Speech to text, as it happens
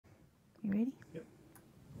You ready? Yep.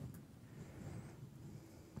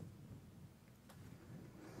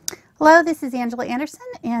 Hello, this is Angela Anderson,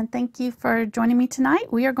 and thank you for joining me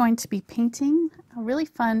tonight. We are going to be painting a really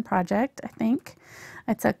fun project, I think.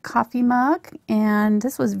 It's a coffee mug, and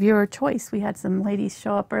this was viewer choice. We had some ladies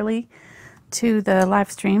show up early to the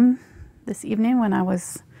live stream this evening when I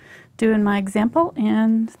was doing my example,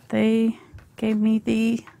 and they gave me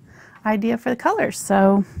the idea for the colors.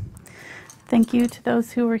 So thank you to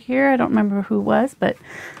those who were here. I don't remember who it was, but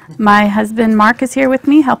my husband Mark is here with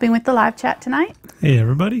me helping with the live chat tonight. Hey,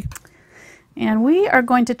 everybody. And we are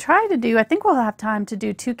going to try to do, I think we'll have time to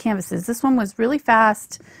do 2 canvases. This one was really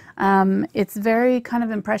fast. It's very kind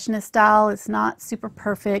of impressionist style. It's not super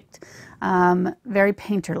perfect, very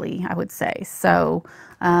painterly, I would say. So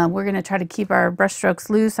we're going to try to keep our brush strokes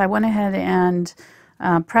loose. I went ahead and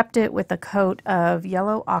prepped it with a coat of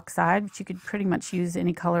yellow oxide, which you could pretty much use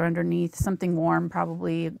any color underneath, something warm,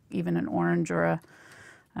 probably even an orange or a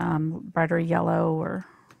brighter yellow or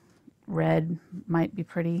red might be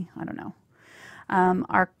pretty, I don't know.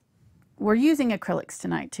 We're using acrylics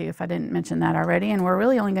tonight too, if I didn't mention that already, and we're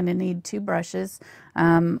really only going to need 2 brushes.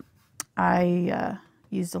 I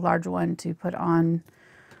used a large one to put on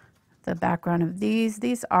the background of these.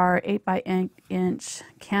 These are 8x8"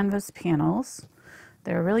 canvas panels.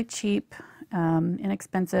 They're really cheap,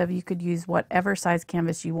 inexpensive. You could use whatever size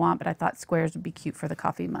canvas you want, but I thought squares would be cute for the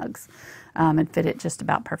coffee mugs and fit it just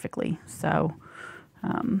about perfectly. So,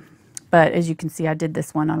 but as you can see, I did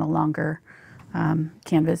this one on a longer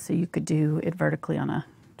canvas, so you could do it vertically on a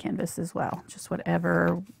canvas as well, just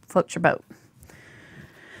whatever floats your boat.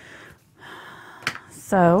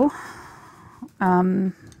 So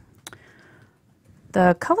the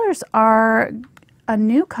colors are a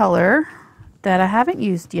new color that I haven't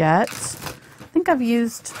used yet. I think I've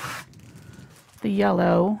used the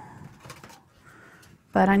yellow,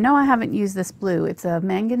 but I know I haven't used this blue. It's a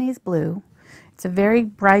manganese blue. It's a very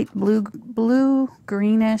bright blue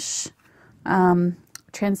greenish,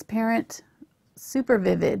 transparent, super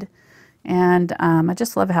vivid, and I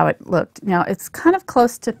just love how it looked. Now it's kind of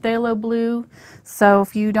close to phthalo blue, so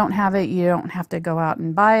if you don't have it, you don't have to go out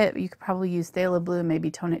and buy it. You could probably use phthalo blue,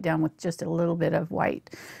 maybe tone it down with just a little bit of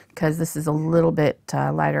white, because this is a little bit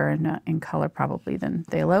lighter in color probably than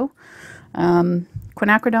phthalo.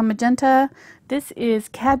 Quinacridone Magenta. This is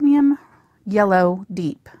cadmium yellow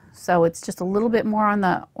deep. So it's just a little bit more on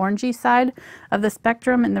the orangey side of the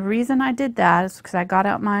spectrum. And the reason I did that is because I got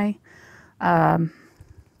out my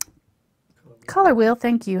color wheel.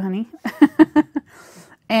 Thank you, honey.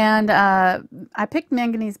 And I picked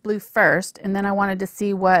manganese blue first, and then I wanted to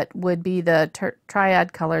see what would be the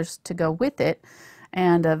triad colors to go with it.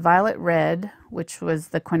 And a violet red, which was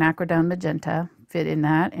the Quinacridone Magenta, fit in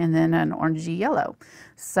that, and then an orangey yellow.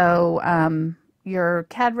 So your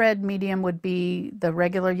cad red medium would be the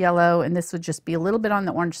regular yellow, and this would just be a little bit on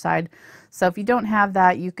the orange side. So if you don't have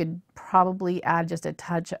that, you could probably add just a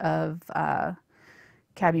touch of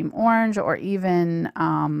cadmium orange, or even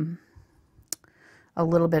a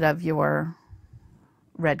little bit of your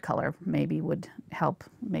red color maybe would help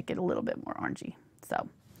make it a little bit more orangey. So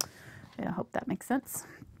I hope that makes sense.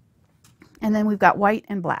 And then we've got white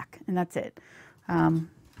and black, and that's it.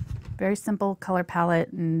 Very simple color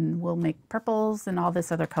palette, and we'll make purples and all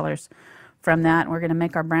this other colors from that. We're going to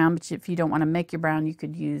make our brown, but if you don't want to make your brown, you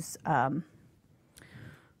could use burnt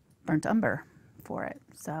umber for it.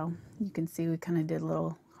 So you can see we kind of did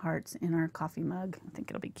little hearts in our coffee mug. I think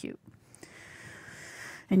it'll be cute.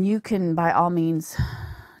 And you can, by all means,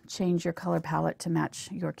 change your color palette to match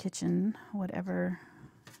your kitchen, whatever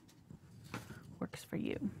works for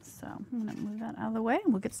you. So I'm going to move that out of the way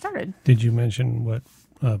and we'll get started. Did you mention what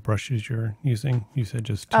brushes you're using? You said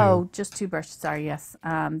just 2. Oh, just 2 brushes. Sorry, yes.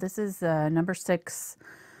 This is number 6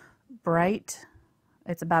 bright.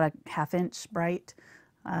 It's about a 1/2 inch bright.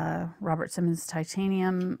 Robert Simmons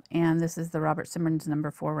titanium, and this is the Robert Simmons number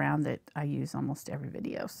 4 round that I use almost every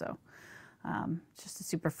video. So just a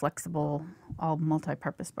super flexible, all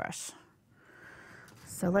multi-purpose brush.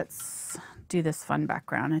 So let's do this fun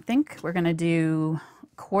background. I think we're going to do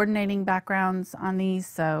coordinating backgrounds on these.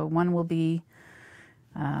 So one will be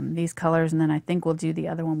these colors, and then I think we'll do the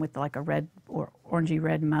other one with like a red or orangey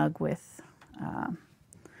red mug with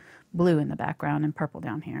blue in the background and purple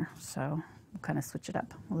down here. So we'll kind of switch it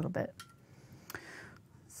up a little bit.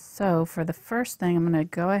 So for the first thing, I'm going to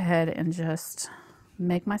go ahead and just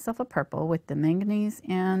make myself a purple with the manganese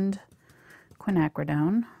and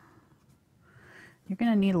quinacridone. You're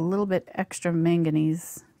going to need a little bit extra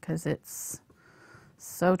manganese because it's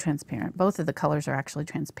so transparent. Both of the colors are actually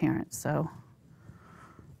transparent, so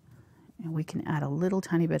and we can add a little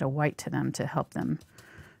tiny bit of white to them to help them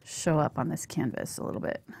show up on this canvas a little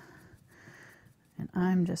bit. And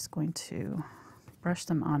I'm just going to brush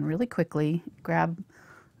them on really quickly. Grab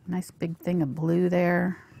a nice big thing of blue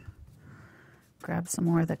there. Grab some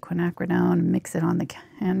more of the quinacridone and mix it on the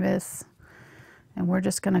canvas. And we're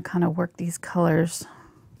just going to kind of work these colors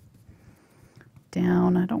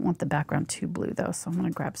down. I don't want the background too blue though, so I'm going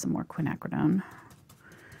to grab some more quinacridone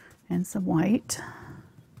and some white.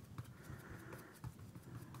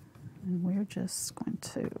 And we're just going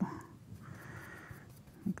to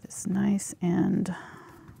make this nice and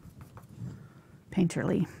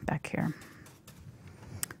painterly back here.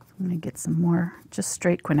 I'm going to get some more just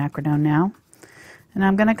straight quinacridone now. And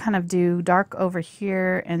I'm going to kind of do dark over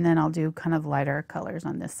here, and then I'll do kind of lighter colors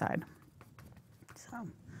on this side. So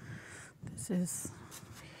this is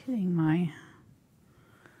hitting my, I'm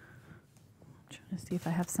trying to see if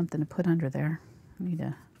I have something to put under there. I need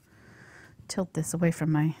to tilt this away from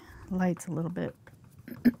my lights a little bit.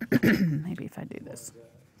 Maybe if I do this.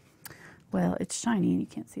 Well, it's shiny and you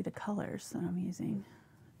can't see the colors that I'm using.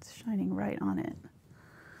 It's shining right on it.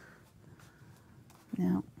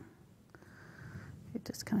 Now, it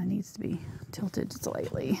just kind of needs to be tilted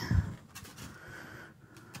slightly.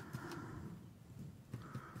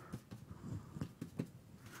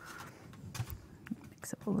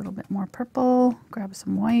 Mix up a little bit more purple, grab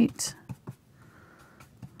some white.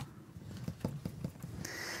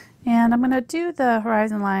 And I'm going to do the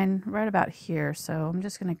horizon line right about here, so I'm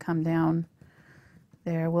just going to come down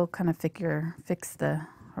there. We'll kind of fix the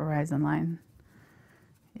horizon line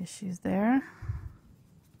issues there.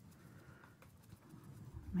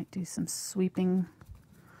 Might do some sweeping.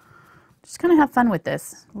 Just kind of have fun with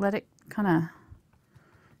this. Let it kind of,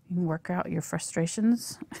 you can work out your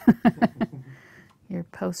frustrations, your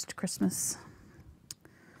post-Christmas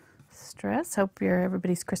stress. Hope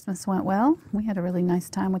everybody's Christmas went well. We had a really nice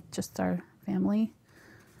time with just our family.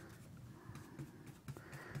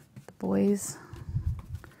 The boys.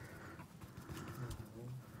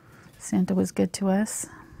 Santa was good to us.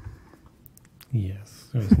 Yes,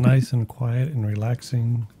 it was nice and quiet and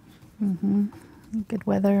relaxing. Mm-hmm. Good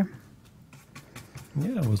weather.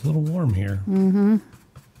 Yeah, it was a little warm here. Mm-hmm.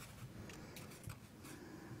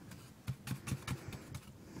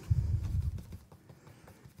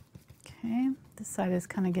 Okay, this side is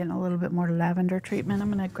kind of getting a little bit more lavender treatment. I'm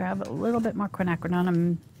going to grab a little bit more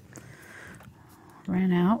quinacridone. I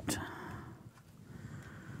ran out.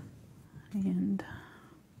 And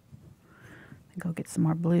go get some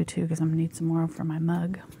more blue too, because I'm going to need some more for my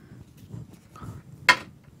mug.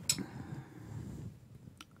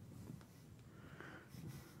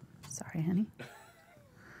 Sorry, honey.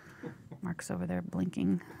 Mark's over there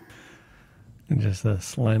blinking. And just the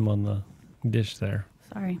slime on the dish there.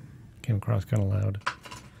 Sorry. Came across kind of loud.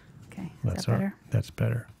 Okay, That's that better? That's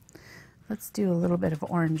better. Let's do a little bit of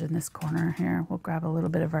orange in this corner here. We'll grab a little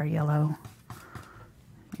bit of our yellow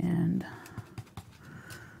and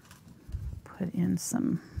put in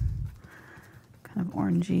some kind of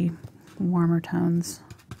orangey, warmer tones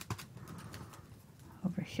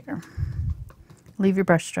over here. Leave your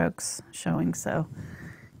brush strokes showing, so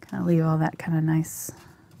kind of leave all that kind of nice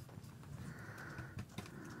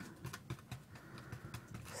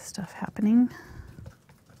stuff happening.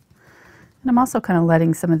 And I'm also kind of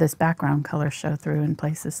letting some of this background color show through in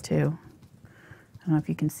places too. I don't know if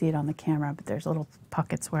you can see it on the camera, but there's little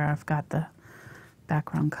pockets where I've got the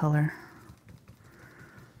background color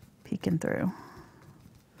peeking through.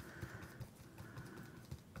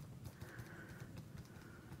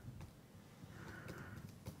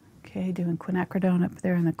 Okay, doing quinacridone up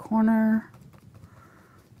there in the corner.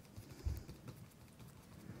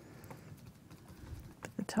 To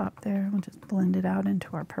the top there, we'll just blend it out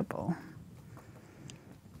into our purple.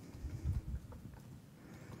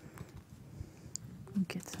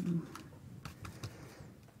 Get some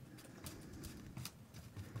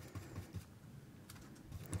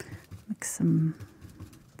mix some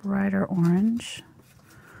brighter orange,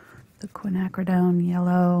 the quinacridone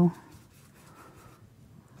yellow.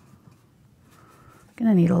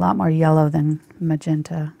 Gonna need a lot more yellow than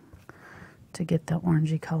magenta to get the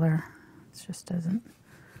orangey color. It just doesn't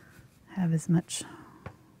have as much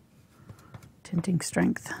tinting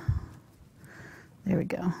strength. There we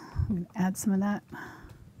go. I'm going to add some of that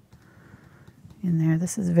in there.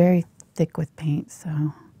 This is very thick with paint,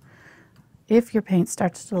 so if your paint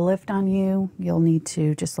starts to lift on you, you'll need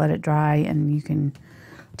to just let it dry and you can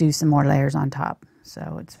do some more layers on top.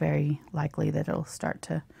 So it's very likely that it'll start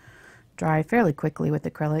to dry fairly quickly with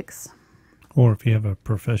acrylics. Or if you have a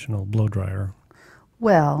professional blow dryer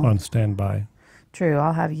on standby. True,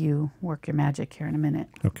 I'll have you work your magic here in a minute.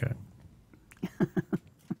 Okay.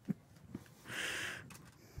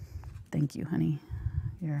 Thank you, honey.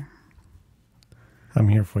 I'm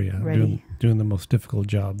here for you. Ready. Doing the most difficult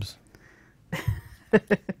jobs.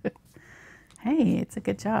 Hey, it's a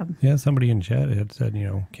good job. Yeah, somebody in chat had said,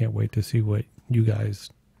 can't wait to see what you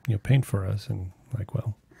guys, paint for us. And like,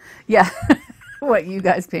 well. Yeah, what you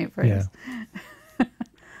guys paint for us. Yeah.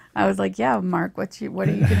 I was like, yeah, Mark, what are you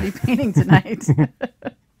going to be painting tonight?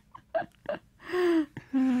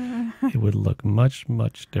 It would look much,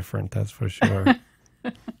 much different, that's for sure.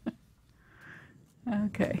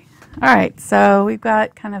 Okay. All right, so we've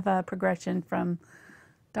got kind of a progression from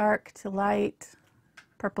dark to light,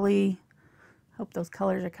 purpley. Hope those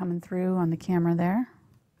colors are coming through on the camera there.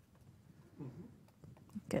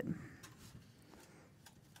 Good.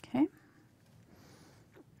 Okay.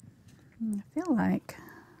 I feel like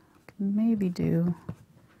I can maybe do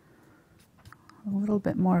a little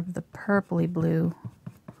bit more of the purpley blue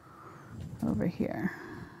over here.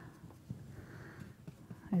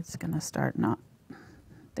 It's going to start not,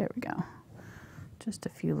 there we go. Just a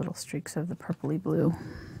few little streaks of the purpley blue.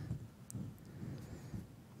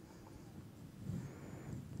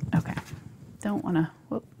 Okay, don't want to,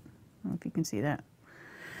 whoop, I don't know if you can see that.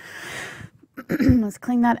 Let's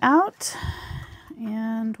clean that out,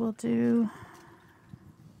 and we'll do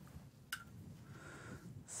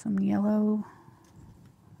some yellow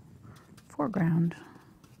foreground.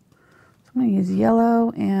 So I'm going to use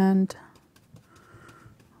yellow and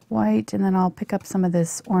white, and then I'll pick up some of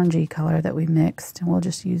this orangey color that we mixed, and we'll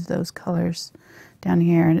just use those colors down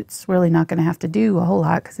here. And it's really not going to have to do a whole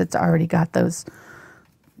lot because it's already got those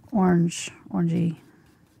orangey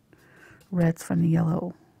reds from the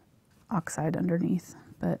yellow oxide underneath.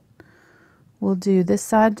 But we'll do this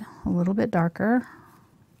side a little bit darker,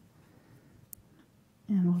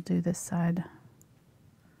 and we'll do this side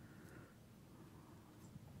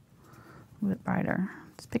a bit brighter.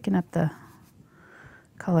 Just picking up the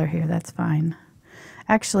color here, that's fine.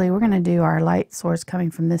 Actually, we're going to do our light source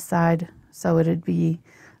coming from this side, so it'd be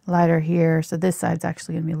lighter here. So this side's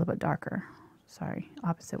actually going to be a little bit darker. Sorry,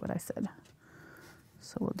 opposite what I said.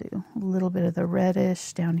 So we'll do a little bit of the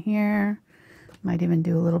reddish down here. Might even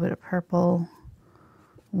do a little bit of purple.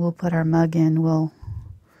 We'll put our mug in. We'll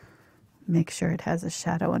make sure it has a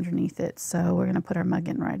shadow underneath it. So we're going to put our mug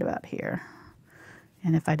in right about here.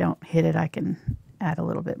 And if I don't hit it, I can add a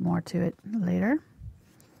little bit more to it later.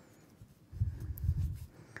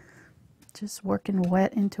 Just working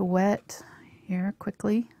wet into wet here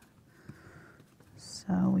quickly,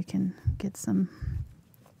 so we can get some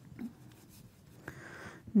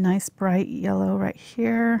nice bright yellow right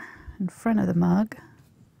here in front of the mug.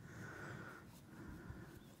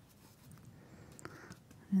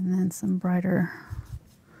 And then some brighter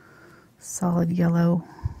solid yellow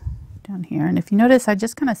down here. And if you notice, I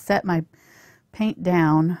just kind of set my paint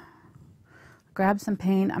down, grab some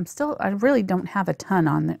paint. I really don't have a ton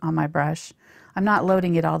on my brush. I'm not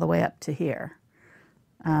loading it all the way up to here.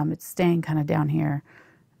 It's staying kind of down here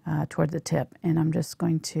toward the tip, and I'm just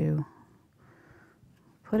going to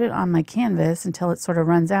put it on my canvas until it sort of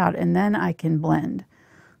runs out, and then I can blend.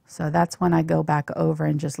 So that's when I go back over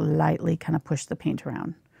and just lightly kind of push the paint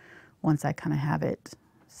around once I kind of have it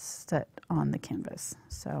set on the canvas.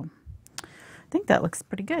 So I think that looks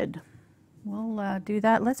pretty good. We'll do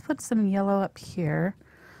that. Let's put some yellow up here.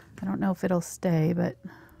 I don't know if it'll stay, but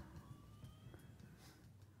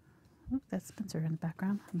oop, that's Spencer in the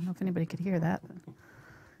background. I don't know if anybody could hear that. But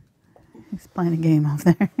he's playing a game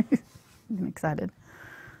over there. I'm excited.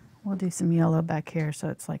 We'll do some yellow back here so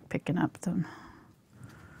it's like picking up some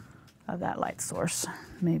of that light source,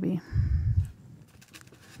 maybe.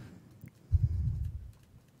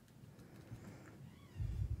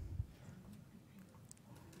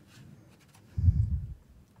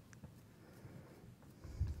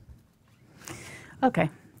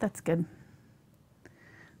 Okay, that's good.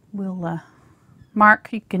 We'll, Mark,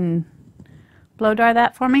 you can blow dry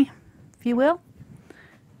that for me, if you will.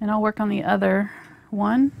 And I'll work on the other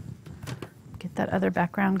one. Get that other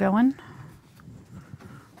background going.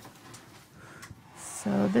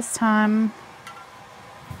 So this time,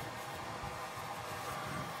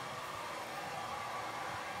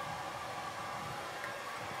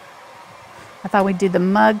 I thought we'd do the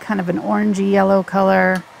mug kind of an orangey yellow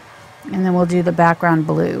color, and then we'll do the background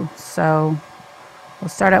blue. So we'll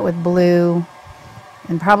start out with blue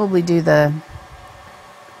and probably do the,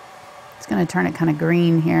 it's going to turn it kind of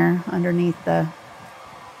green here underneath the,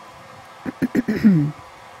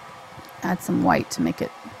 add some white to make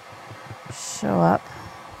it show up.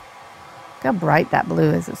 Look how bright that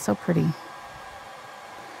blue is. It's so pretty.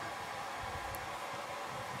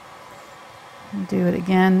 And do it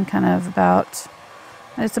again, kind of about,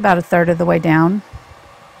 it's about a third of the way down.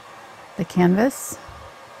 the canvas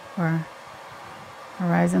where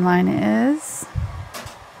horizon line is.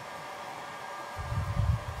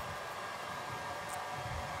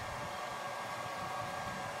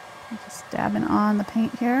 Just dabbing on the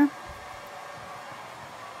paint here.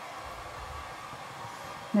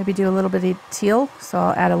 Maybe do a little bit of teal, so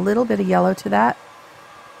I'll add a little bit of yellow to that.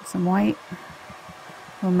 Some white.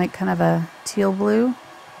 We'll make kind of a teal blue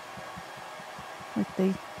with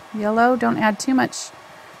the yellow. Don't add too much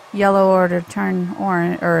yellow or to turn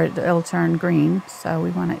orange, or it'll turn green. So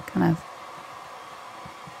we want it kind of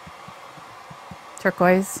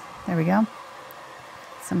turquoise. There we go.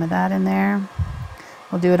 Some of that in there.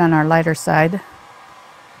 We'll do it on our lighter side.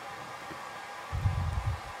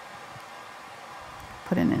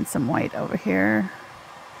 Putting in some white over here.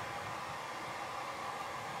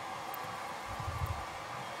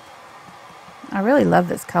 I really love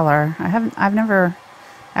this color. I've never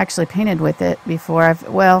actually painted with it before.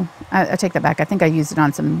 I take that back. I think I used it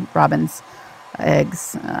on some robin's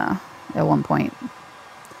eggs at one point,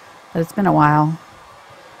 but it's been a while.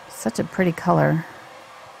 Such a pretty color.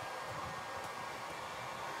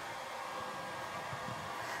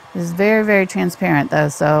 This is very, very transparent though,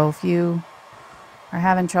 so if you are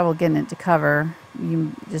having trouble getting it to cover,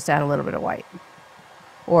 you just add a little bit of white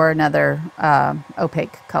or another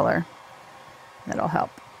opaque color. That'll help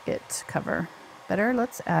it cover better.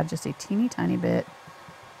 Let's add just a teeny tiny bit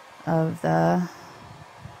of the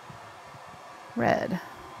red.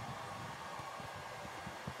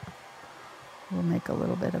 We'll make a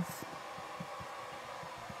little bit of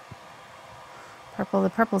purple. The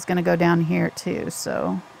purple's going to go down here too,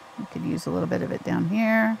 so we could use a little bit of it down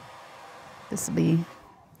here. This will be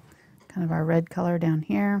kind of our red color down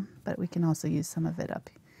here, but we can also use some of it up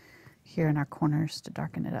here in our corners to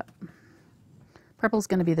darken it up. Purple's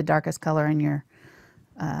going to be the darkest color in your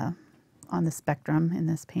on the spectrum in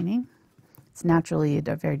this painting. It's naturally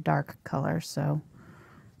a very dark color, so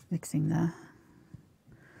mixing the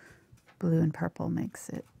blue and purple makes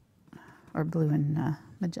it, or blue and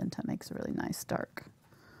magenta makes a really nice dark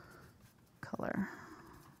color.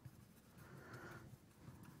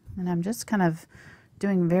 And I'm just kind of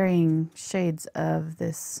doing varying shades of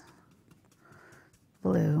this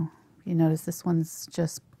blue. You notice this one's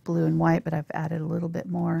just blue and white, but I've added a little bit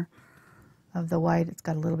more of the white. It's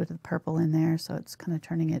got a little bit of the purple in there, so it's kind of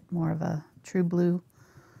turning it more of a true blue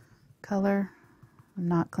color. I'm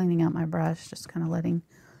not cleaning out my brush, just kind of letting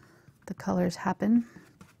the colors happen.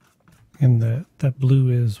 And that blue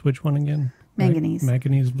is which one again? Manganese.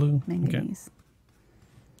 Manganese blue? Manganese.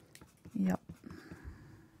 Okay. Yep.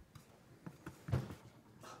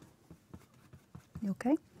 You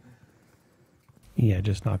okay? Yeah, I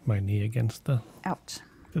just knocked my knee against the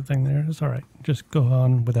thing there. It's all right. Just go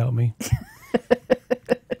on without me.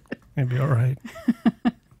 It'll be all right.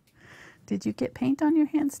 Did you get paint on your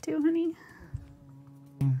hands too, honey?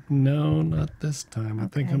 No, not this time. Okay. I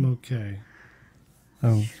think I'm okay.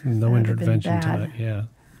 Oh, no intervention tonight. Yeah,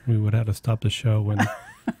 we would have to stop the show when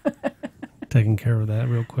taking care of that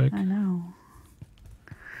real quick. I know.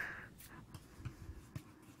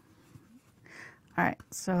 All right,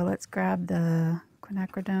 so let's grab the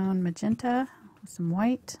Quinacridone Magenta with some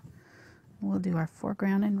white. We'll do our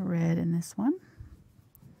foreground in red in this one.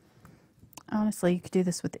 Honestly, you could do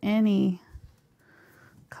this with any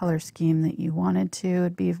color scheme that you wanted to.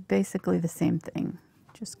 It'd be basically the same thing.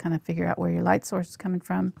 Just kind of figure out where your light source is coming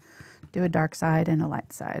from. Do a dark side and a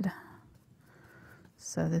light side.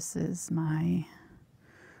 So this is my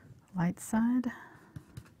light side.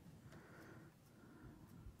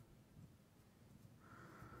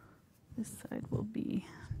 This side will be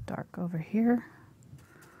dark over here.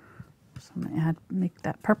 So I'm going to make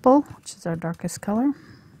that purple, which is our darkest color.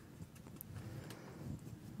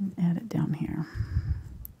 And add it down here.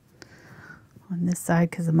 On this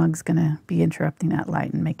side, because the mug's going to be interrupting that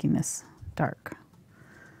light and making this dark.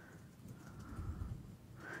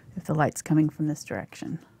 If the light's coming from this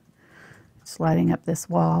direction. It's lighting up this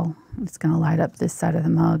wall. It's going to light up this side of the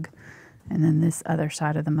mug. And then this other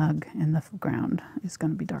side of the mug in the ground is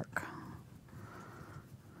going to be dark.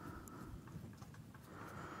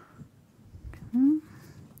 Okay.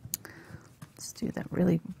 Let's do that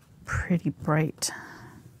really pretty bright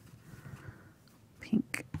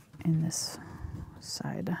pink in this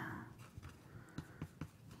side.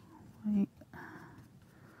 White.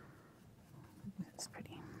 That's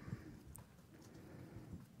pretty.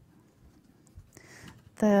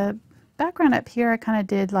 The background up here I kind of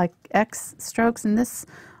did like X strokes, and this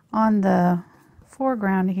on the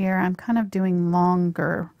foreground here I'm kind of doing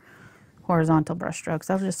longer horizontal brush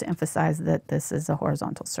strokes. I'll just emphasize that this is a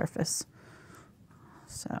horizontal surface.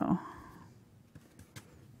 So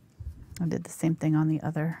I did the same thing on the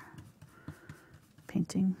other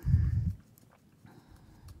painting.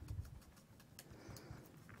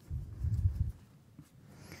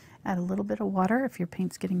 Add a little bit of water if your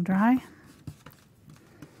paint's getting dry.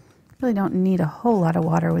 Really don't need a whole lot of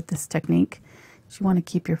water with this technique. You want to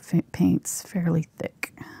keep your paints fairly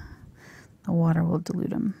thick. The water will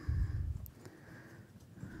dilute them.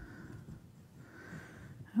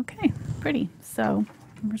 Okay, pretty. So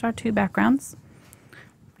here's our two backgrounds.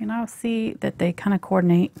 You now see that they kind of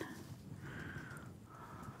coordinate.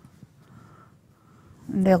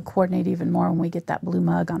 And they'll coordinate even more when we get that blue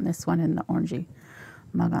mug on this one and the orangey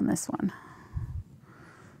mug on this one.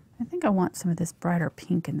 I think I want some of this brighter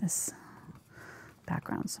pink in this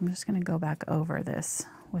background, so I'm just going to go back over this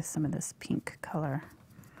with some of this pink color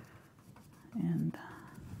and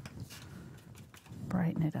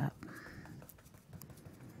brighten it up.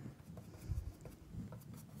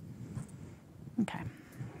 Okay.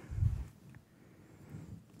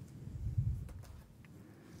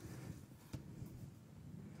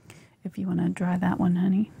 If you want to dry that one,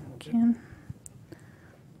 honey, you can.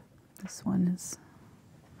 This one is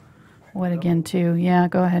wet again too. Yeah,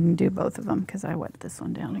 go ahead and do both of them because I wet this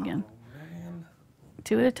one down again. Man.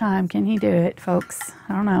 Two at a time. Can he do it, folks?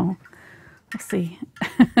 I don't know. We'll see.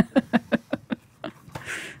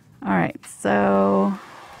 All right, so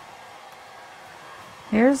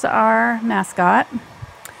here's our mascot,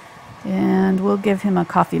 and we'll give him a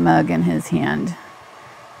coffee mug in his hand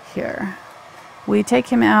here. We take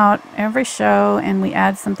him out every show and we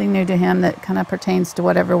add something new to him that kind of pertains to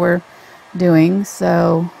whatever we're doing.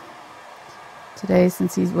 So today,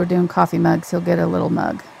 since we're doing coffee mugs, he'll get a little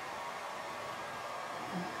mug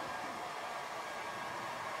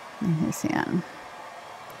in his hand.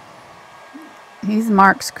 He's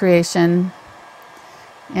Mark's creation,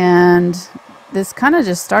 and this kind of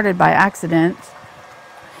just started by accident,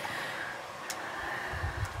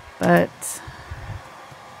 but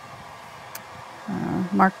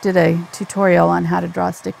Mark did a tutorial on how to draw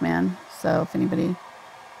a stick man, so if anybody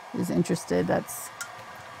is interested, that's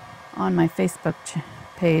on my Facebook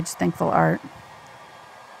page, Thankful Art.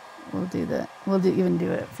 We'll even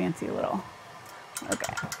do it fancy a little.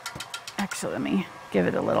 Okay, actually let me give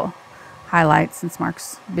it a little highlight since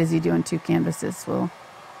Mark's busy doing two canvases. We'll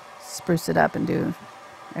spruce it up and do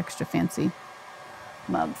extra fancy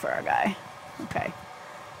mug for our guy. Okay,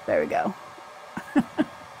 there we go.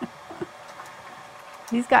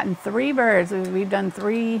 He's gotten 3 birds. We've done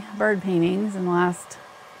 3 bird paintings in the last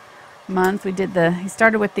month. He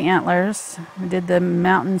started with the antlers. We did the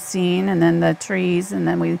mountain scene and then the trees, and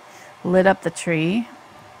then we lit up the tree.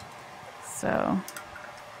 So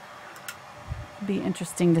it'll be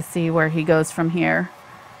interesting to see where he goes from here.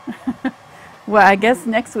 Well, I guess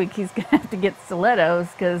next week he's going to have to get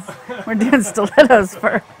stilettos because we're doing stilettos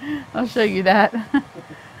for, I'll show you that.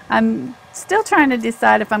 I'm still trying to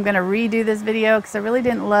decide if I'm going to redo this video because I really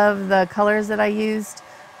didn't love the colors that I used.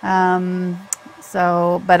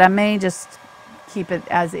 But I may just keep it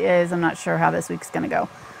as is. I'm not sure how this week's going to go.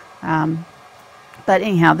 But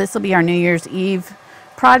anyhow, this will be our New Year's Eve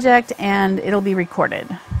project, and it'll be recorded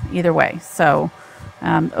either way. So,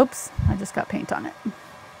 oops, I just got paint on it.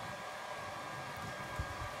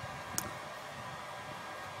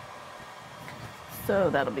 So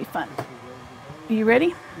that'll be fun. You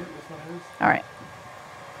ready? All right.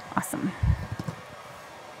 Awesome.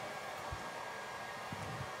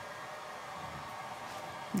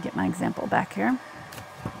 Get my example back here.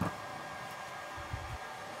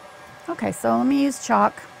 Okay, so let me use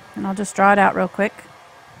chalk, and I'll just draw it out real quick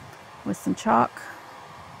with some chalk.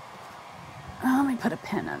 Let me put a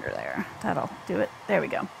pen under there. That'll do it. There we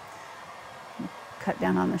go. Cut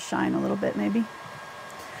down on the shine a little bit, maybe.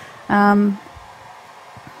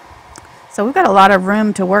 So we've got a lot of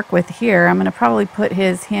room to work with here. I'm going to probably put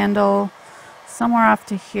his handle somewhere off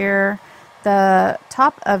to here. The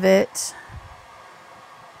top of it,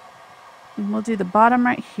 we'll do the bottom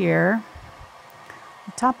right here.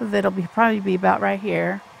 The top of it will probably be about right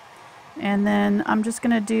here. And then I'm just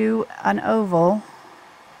going to do an oval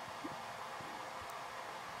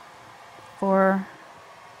for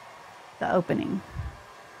the opening.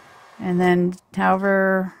 And then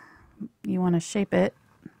however you want to shape it,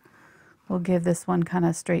 we'll give this one kind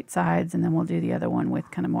of straight sides, and then we'll do the other one with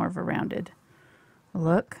kind of more of a rounded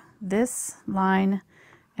look. This line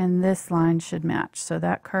and this line should match. So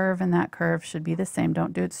that curve and that curve should be the same.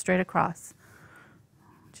 Don't do it straight across.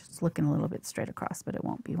 Just looking a little bit straight across, but it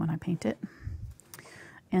won't be when I paint it.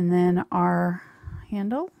 And then our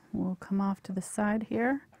handle will come off to the side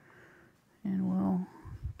here, and we'll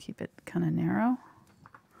keep it kind of narrow.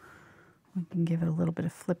 We can give it a little bit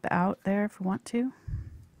of flip out there if we want to.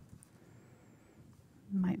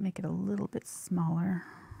 Might make it a little bit smaller.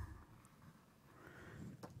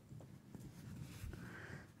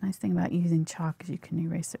 Nice thing about using chalk is you can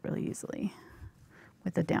erase it really easily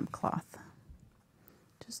with a damp cloth.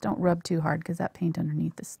 Just don't rub too hard because that paint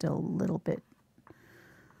underneath is still a little bit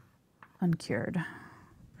uncured.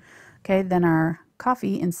 Okay, then our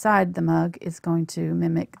coffee inside the mug is going to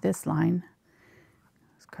mimic this line,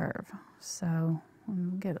 this curve. So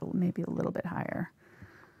we'll get maybe a little bit higher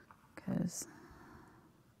because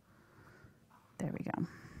there we go.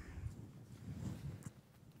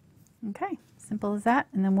 Okay, simple as that.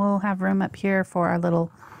 And then we'll have room up here for our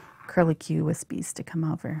little curlicue wispies to come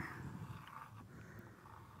over.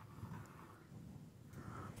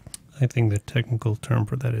 I think the technical term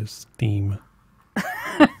for that is steam.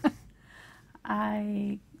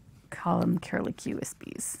 I call them curlicue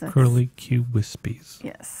wispies. Curlicue wispies.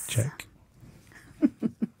 Yes. Check.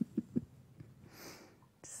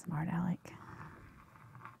 Smart Alec.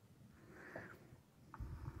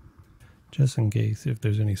 Just in case if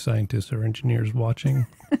there's any scientists or engineers watching,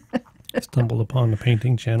 stumbled upon the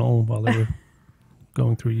painting channel while they were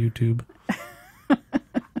going through YouTube.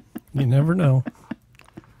 You never know.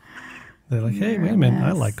 They're like, hey, wait a minute,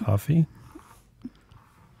 I like coffee.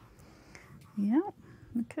 Yeah,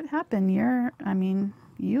 it could happen.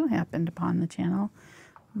 You happened upon the channel,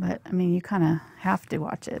 but you kind of have to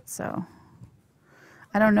watch it, so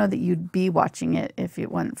I don't know that you'd be watching it if it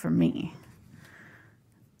wasn't for me,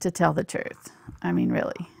 to tell the truth.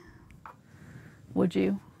 Really. Would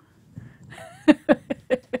you?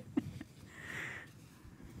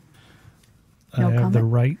 I have the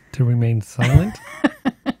right to remain silent.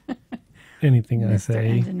 Anything I say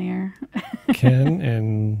engineer. can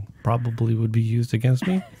and probably would be used against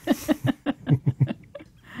me.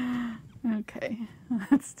 Okay,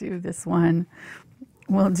 let's do this one.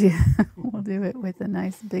 We'll do it with a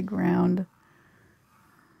nice big round.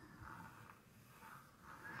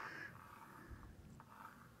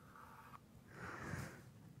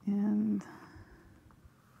 And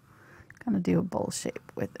kind of do a bowl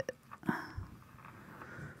shape with it.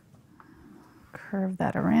 Curve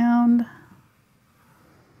that around.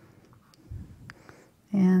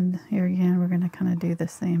 And here again, we're going to kind of do the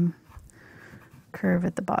same curve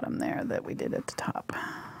at the bottom there that we did at the top.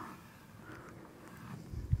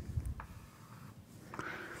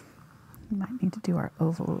 We might need to do our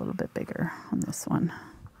oval a little bit bigger on this one.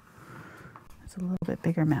 It's a little bit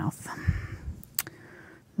bigger mouth.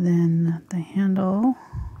 Then the handle,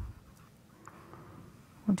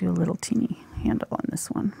 we'll do a little teeny handle on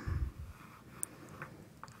this one.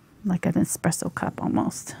 Like an espresso cup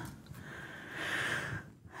almost.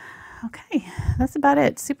 Okay, that's about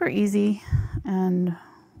it. Super easy, and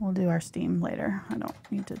we'll do our steam later. I don't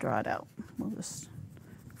need to draw it out. We'll just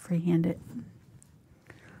freehand it.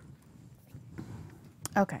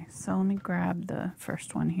 Okay, so let me grab the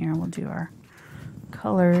first one here. We'll do our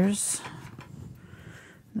colors.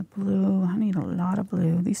 The blue, I need a lot of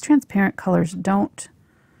blue. These transparent colors don't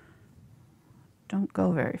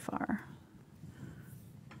go very far.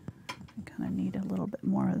 I kind of need a little bit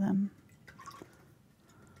more of them.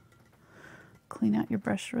 Clean out your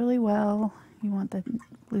brush really well. You want the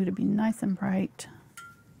blue to be nice and bright.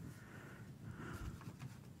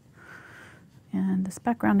 And this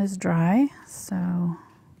background is dry, so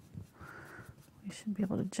we should be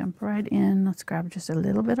able to jump right in. Let's grab just a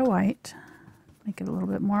little bit of white, make it a little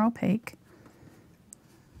bit more opaque.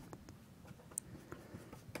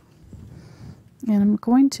 And I'm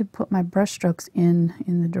going to put my brush strokes in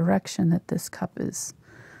the direction that this cup is.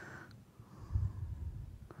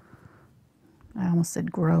 I almost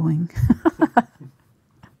said growing.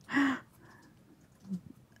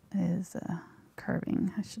 Is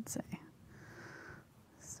curving, I should say.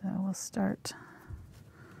 So we'll start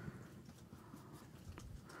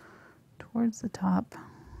towards the top.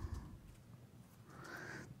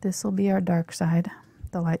 This will be our dark side.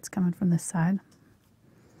 The light's coming from this side.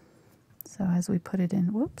 So as we put it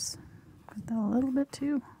in, whoops, got that a little bit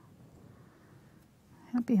too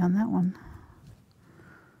happy on that one.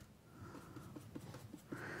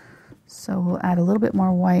 So we'll add a little bit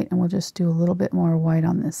more white, and we'll just do a little bit more white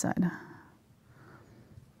on this side.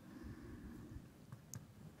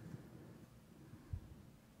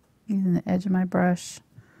 Using the edge of my brush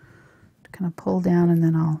to kind of pull down, and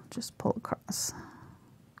then I'll just pull across.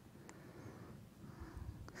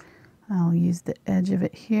 I'll use the edge of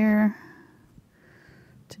it here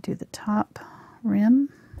to do the top rim.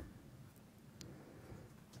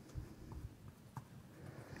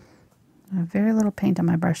 I have very little paint on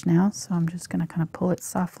my brush now, so I'm just going to kind of pull it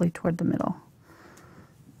softly toward the middle.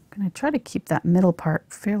 I'm going to try to keep that middle part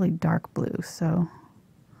fairly dark blue, so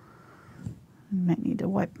Might need to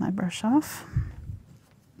wipe my brush off.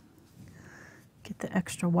 Get the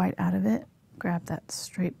extra white out of it. Grab that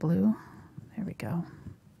straight blue. There we go.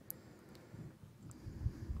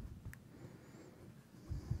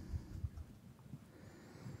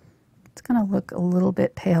 It's going to look a little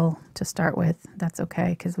bit pale to start with. That's okay,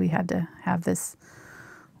 because we had to have this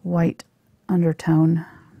white undertone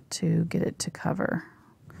to get it to cover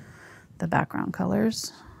the background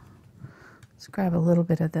colors. Let's grab a little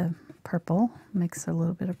bit of the purple, mix a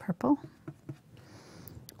little bit of purple.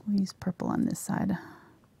 We'll use purple on this side.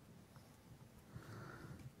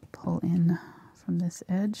 Pull in from this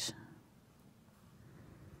edge.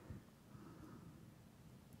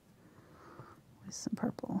 With some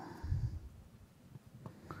purple.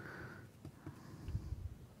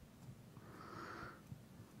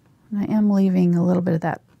 And I am leaving a little bit of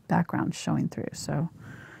that background showing through, so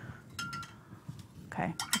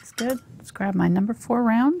okay, that's good. Let's grab my number 4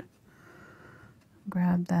 round.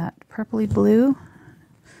 Grab that purpley blue.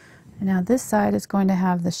 And now this side is going to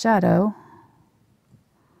have the shadow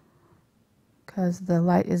because the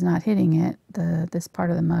light is not hitting it. This part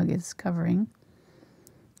of the mug is covering.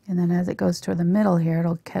 And then as it goes toward the middle here,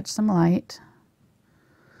 it'll catch some light.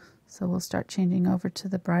 So we'll start changing over to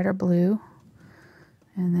the brighter blue.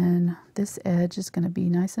 And then this edge is going to be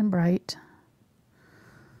nice and bright,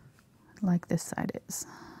 like this side is.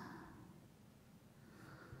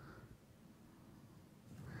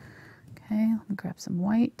 Okay, let me grab some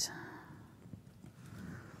white.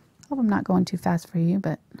 Hope I'm not going too fast for you,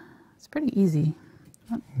 but it's pretty easy.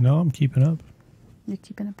 No, I'm keeping up. You're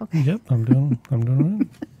keeping up okay? Yep, I'm doing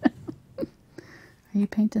it. Are you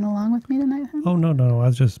painting along with me tonight, huh? Oh, no, I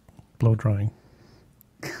was just blow drying.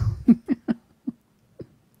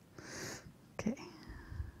 Okay.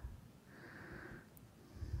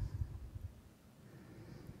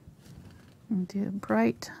 And do a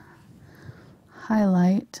bright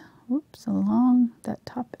highlight, whoops, along that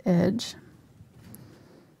top edge.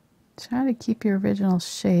 Try to keep your original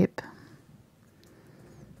shape.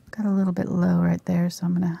 Got a little bit low right there, so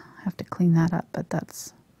I'm going to have to clean that up, but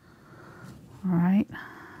that's all right.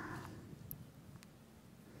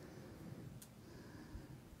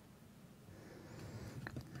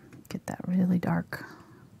 Get that really dark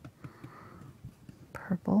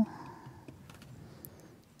purple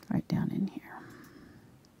right down in here.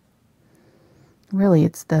 Really,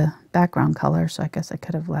 it's the background color, so I guess I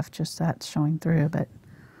could have left just that showing through, but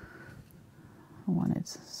I wanted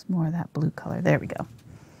more of that blue color. There we go.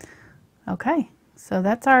 Okay, so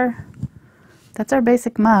that's our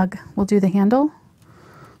basic mug. We'll do the handle.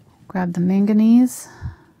 Grab the manganese,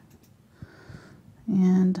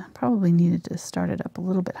 and probably needed to start it up a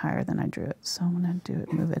little bit higher than I drew it, so I'm going to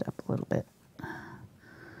move it up a little bit.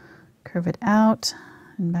 Curve it out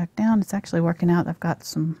and back down. It's actually working out. I've got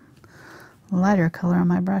some lighter color on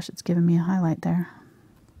my brush. It's giving me a highlight there.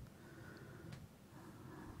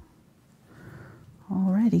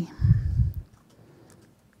 Alrighty.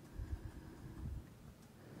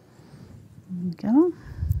 There we go.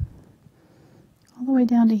 All the way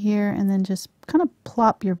down to here, and then just kind of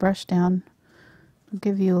plop your brush down. It'll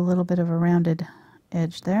give you a little bit of a rounded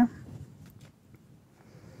edge there.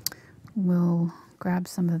 We'll grab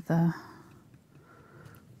some of the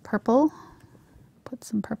purple. Put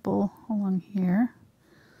some purple along here.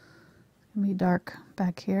 It's going to be dark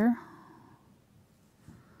back here.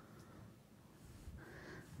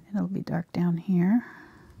 It'll be dark down here.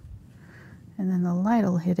 And then the light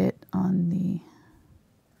will hit it on the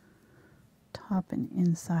top and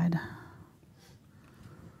inside.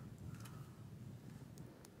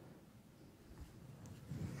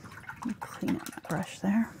 Let me clean up my brush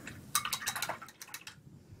there.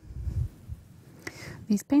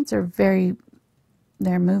 These paints are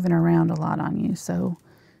they're moving around a lot on you, so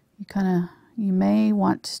you may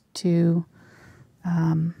want to,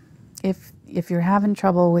 if you're having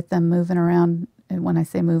trouble with them moving around, and when I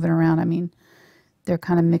say moving around, I mean they're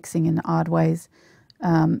kind of mixing in odd ways.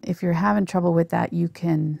 If you're having trouble with that, you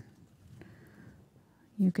can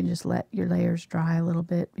just let your layers dry a little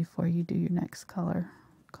bit before you do your next color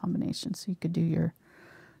combination. So you could do your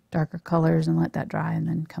darker colors and let that dry and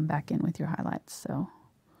then come back in with your highlights. So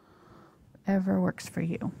whatever works for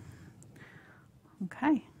you.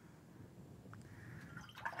 Okay.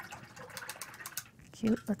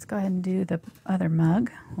 Cute. Let's go ahead and do the other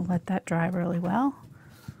mug. We'll let that dry really well.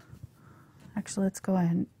 Actually, let's go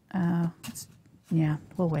ahead and, yeah,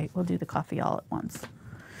 we'll wait. We'll do the coffee all at once.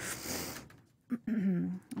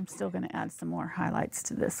 I'm still going to add some more highlights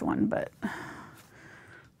to this one, but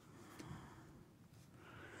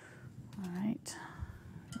all right.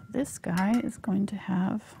 This guy is going to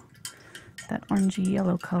have that orangey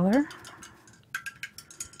yellow color.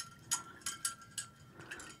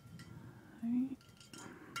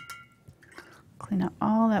 clean out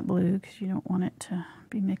all that blue because you don't want it to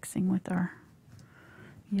be mixing with our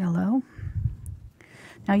yellow.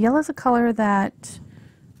 Now yellow is a color that,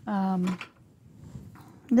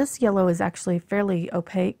 this yellow is actually fairly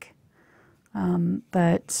opaque,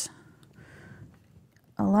 but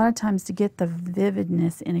a lot of times to get the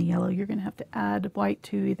vividness in a yellow, you're going to have to add white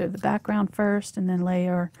to either the background first and then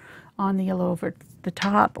layer on the yellow over the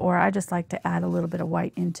top, or I just like to add a little bit of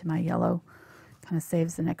white into my yellow. Kind of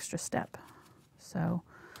saves an extra step. So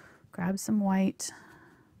grab some white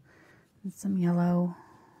and some yellow.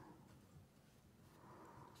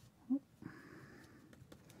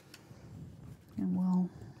 And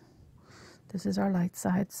this is our light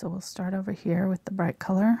side, so we'll start over here with the bright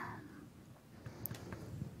color.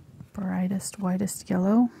 Brightest, whitest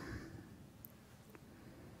yellow.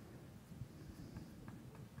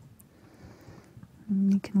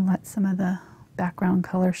 And you can let some of the background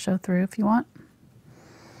color show through if you want.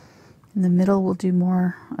 In the middle, we'll do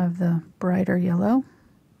more of the brighter yellow.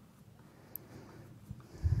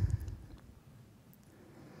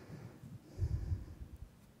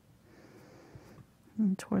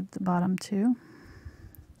 And toward the bottom too.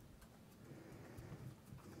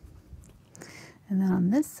 And then on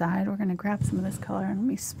this side, we're going to grab some of this color and let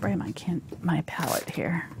me spray my palette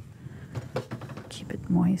here. Keep it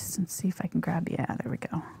moist and see if I can grab, yeah, there we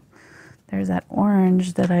go. There's that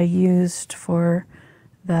orange that I used for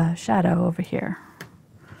the shadow over here.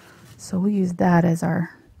 So we'll use that as our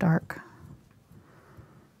dark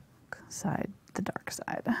side, the dark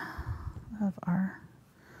side of our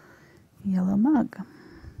yellow mug.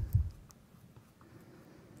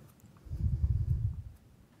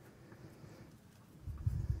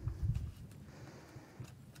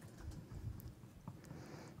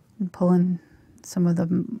 And pull in some of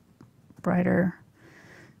the brighter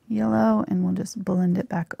yellow and we'll just blend it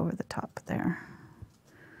back over the top there.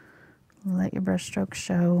 Let your brush stroke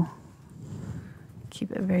show.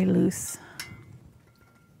 Keep it very loose.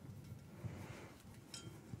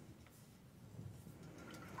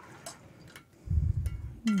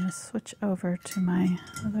 I'm going to switch over to my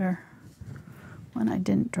other one. I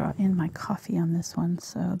didn't draw in my coffee on this one,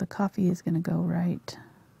 so the coffee is going to go right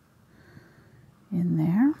in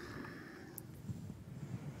there.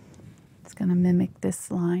 It's going to mimic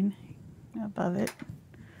this line above it.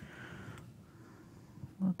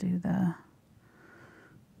 We'll do the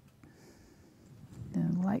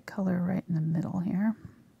light color right in the middle here.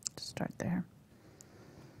 Just start there.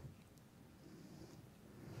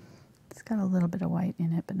 It's got a little bit of white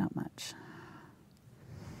in it, but not much.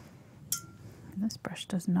 And this brush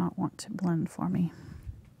does not want to blend for me.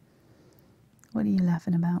 What are you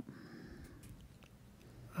laughing about?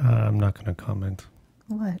 I'm not going to comment.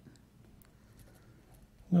 What?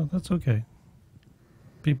 No, that's okay.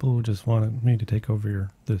 People just wanted me to take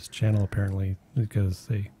over this channel apparently because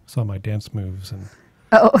they saw my dance moves and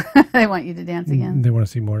oh, they want you to dance again. They want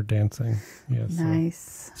to see more dancing. Yes.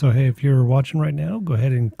 Nice. So hey, if you're watching right now, go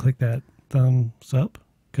ahead and click that thumbs up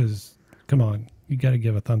because come on, you got to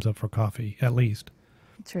give a thumbs up for coffee at least.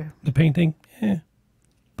 True. The painting,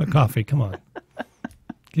 but coffee, come on,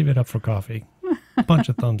 give it up for coffee. A bunch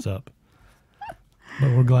of thumbs up.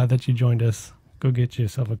 But we're glad that you joined us. Go get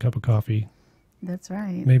yourself a cup of coffee. That's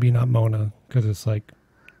right. Maybe not Mona, because it's like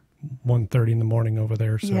 1:30 in the morning over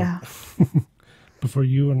there. So. Yeah. But for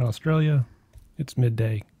you in Australia, it's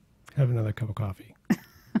midday. Have another cup of coffee.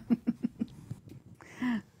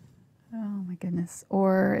 Oh my goodness.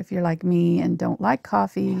 Or if you're like me and don't like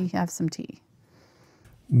coffee, have some tea.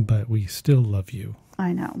 But we still love you.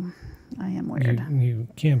 I know. I am weird. You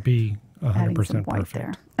can't be 100% perfect.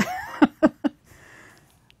 There.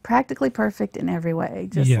 Practically perfect in every way,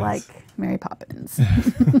 just yes. like Mary Poppins.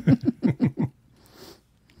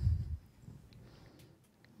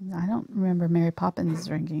 I don't remember Mary Poppins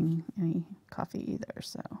drinking any coffee either,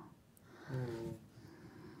 so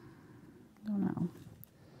don't know.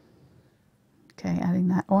 Okay, adding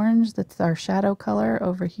that orange, that's our shadow color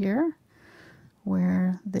over here,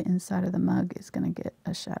 where the inside of the mug is going to get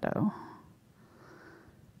a shadow.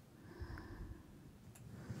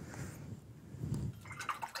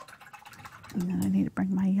 And then I need to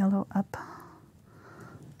bring my yellow up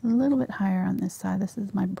a little bit higher on this side. This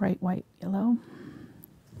is my bright white yellow.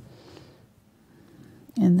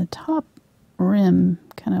 And the top rim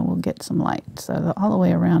kind of will get some light. So all the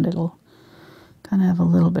way around it'll kind of have a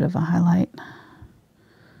little bit of a highlight.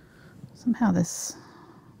 Somehow this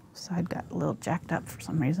side got a little jacked up for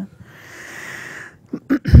some reason.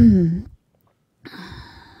 There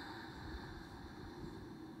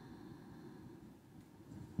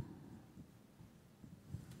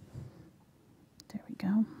we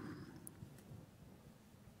go.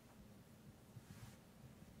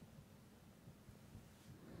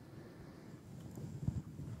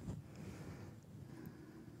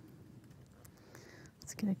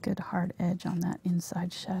 Let's get a good hard edge on that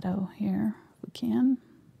inside shadow here, if we can.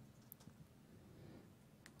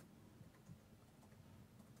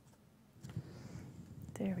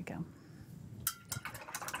 There we go.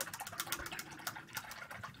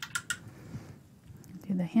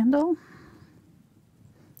 Do the handle.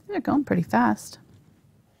 They're going pretty fast.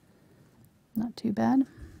 Not too bad.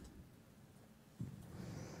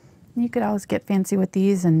 You could always get fancy with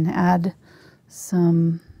these and add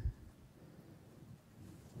some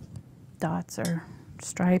dots or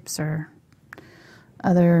stripes or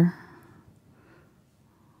other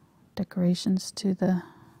decorations to the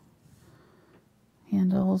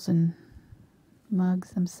handles and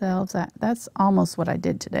mugs themselves. That's almost what I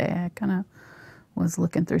did today. I kind of was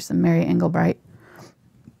looking through some Mary Engelbreit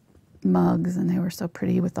mugs, and they were so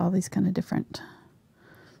pretty with all these kind of different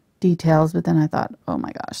details, but then I thought, oh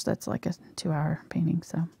my gosh, that's like a 2-hour painting,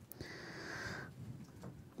 so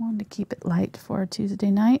wanted to keep it light for a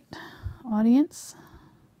Tuesday night audience.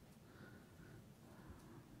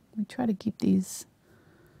 We try to keep these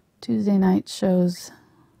Tuesday night shows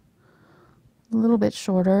a little bit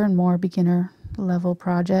shorter and more beginner level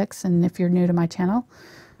projects, and if you're new to my channel,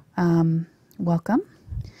 welcome.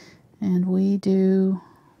 And we do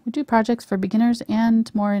projects for beginners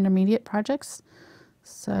and more intermediate projects.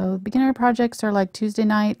 So beginner projects are like Tuesday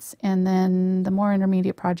nights, and then the more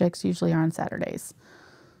intermediate projects usually are on Saturdays.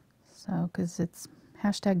 So, because it's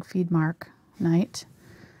hashtag feed Mark night.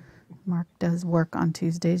 Mark does work on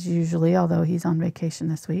Tuesdays usually, although he's on vacation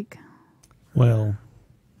this week. Well,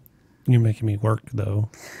 you're making me work though.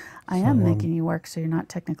 I am making you work, so you're not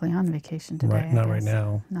technically on vacation today. Right, not right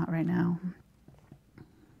now. Not right now.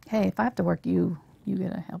 Hey, if I have to work, you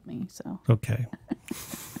gotta help me. So okay.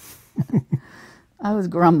 I was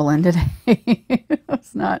grumbling today. I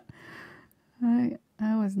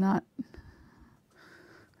was not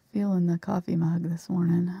feeling the coffee mug this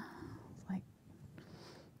morning.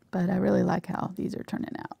 But I really like how these are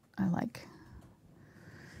turning out. I like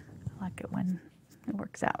it when it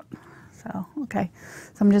works out. So, okay.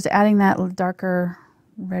 So I'm just adding that darker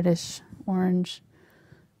reddish orange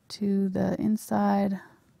to the inside.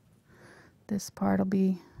 This part will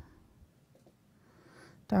be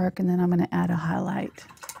dark, and then I'm going to add a highlight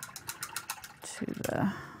to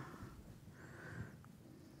the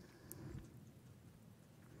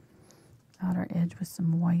outer edge with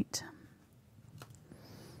some white.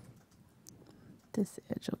 This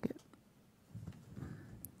edge will get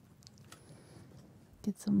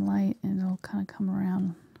some light, and it'll kind of come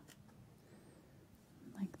around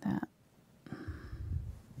like that.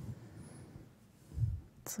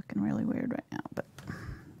 It's looking really weird right now, but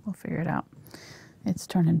we'll figure it out. It's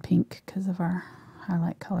turning pink because of our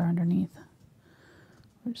highlight color underneath.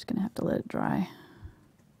 We're just going to have to let it dry.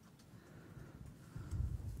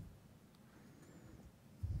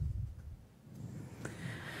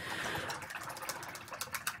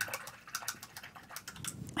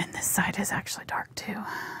 And this side is actually dark too.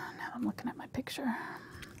 Now I'm looking at my picture.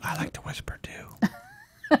 I like to whisper too.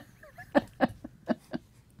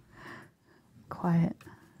 Quiet.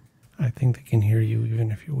 I think they can hear you even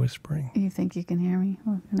if you're whispering. You think you can hear me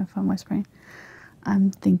even if I'm whispering? I'm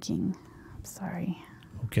thinking. I'm sorry.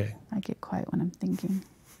 Okay. I get quiet when I'm thinking.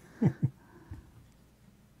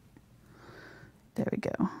 There we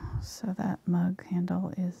go. So that mug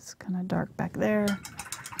handle is kind of dark back there.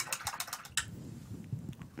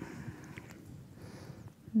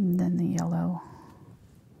 And then the yellow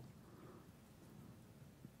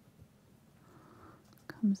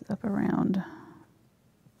comes up around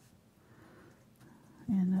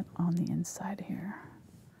and on the inside here.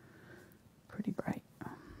 Pretty bright.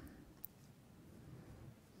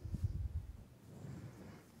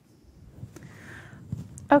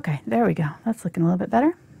 Okay, there we go. That's looking a little bit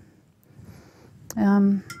better.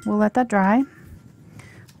 We'll let that dry.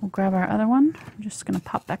 We'll grab our other one. I'm just going to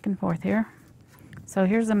pop back and forth here. So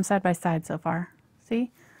here's them side by side so far.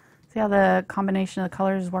 See? See how the combination of the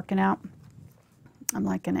colors is working out? I'm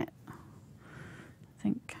liking it. I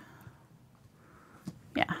think,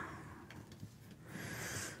 yeah.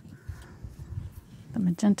 The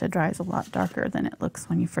magenta dries a lot darker than it looks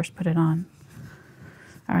when you first put it on.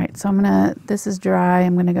 All right, so this is dry.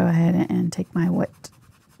 I'm gonna go ahead and take my wet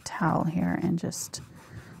towel here and just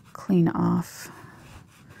clean off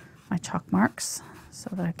my chalk marks so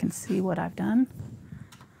that I can see what I've done.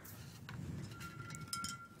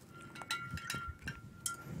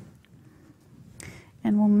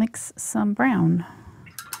 And we'll mix some brown.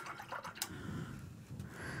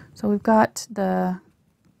 So we've got the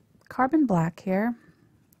carbon black here.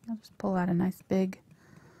 I'll just pull out a nice big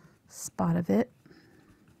spot of it.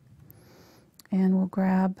 And we'll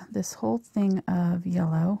grab this whole thing of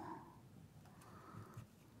yellow.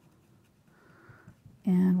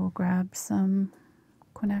 And we'll grab some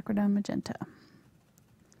Quinacridone Magenta.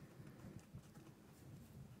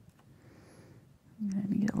 I'm going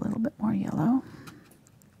to need a little bit more yellow.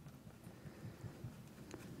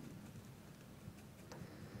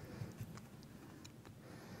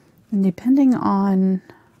 And depending on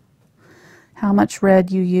how much red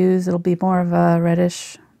you use, it'll be more of a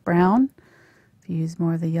reddish brown. If you use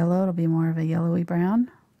more of the yellow, it'll be more of a yellowy brown.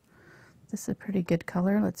 This is a pretty good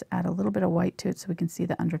color. Let's add a little bit of white to it so we can see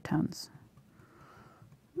the undertones.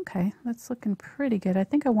 Okay, that's looking pretty good. I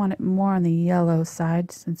think I want it more on the yellow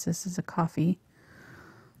side since this is a coffee.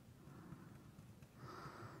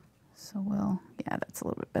 So yeah, that's a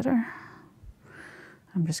little bit better.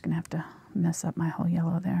 I'm just going to have to mess up my whole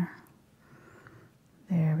yellow there.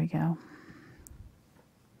 There we go.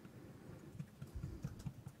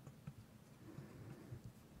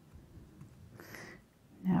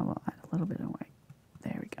 Now we'll add a little bit of white.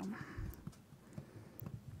 There we go.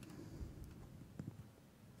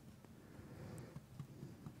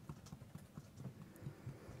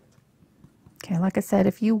 Okay, like I said,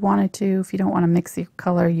 if you wanted to, if you don't want to mix your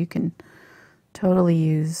color, you can totally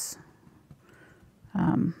use,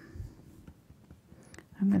 I'm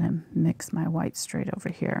going to mix my white straight over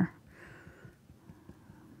here.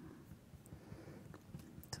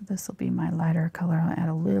 So this will be my lighter color. I'll add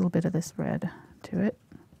a little bit of this red to it.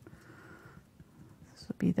 This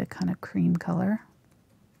will be the kind of cream color.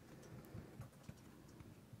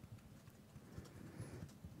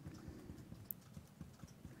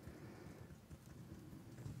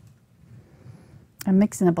 I'm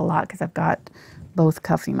mixing up a lot because I've got both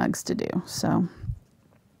coffee mugs to do, so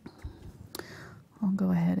I'll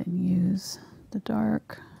go ahead and use the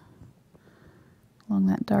dark along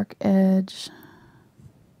that dark edge.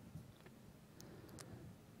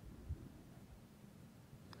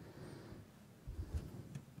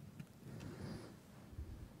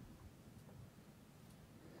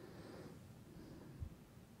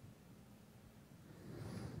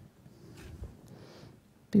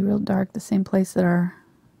 Be real dark, the same place that our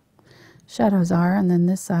shadows are, and then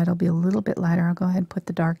this side will be a little bit lighter. I'll go ahead and put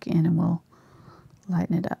the dark in and we'll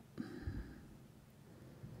lighten it up.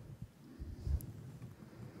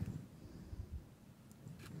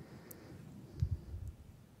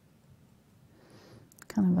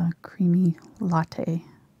 Kind of a creamy latte.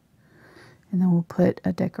 And then we'll put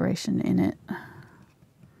a decoration in it.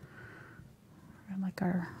 Like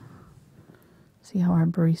our, see how our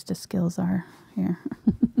barista skills are here.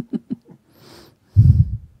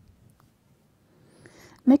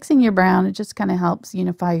 Mixing your brown, it just kind of helps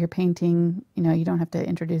unify your painting. You know, you don't have to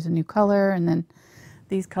introduce a new color, and then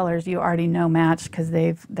these colors you already know match because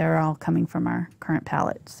they're all coming from our current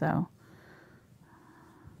palette. So,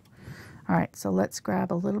 all right, so let's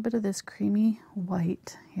grab a little bit of this creamy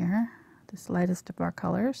white here, this lightest of our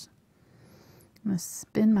colors. I'm going to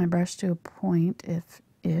spin my brush to a point,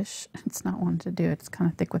 if-ish. It's not wanting to do it. It's kind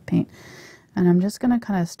of thick with paint. And I'm just going to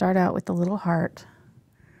kind of start out with the little heart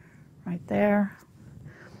right there.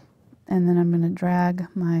 And then I'm going to drag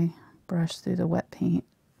my brush through the wet paint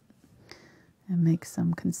and make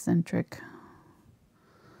some concentric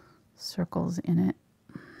circles in it.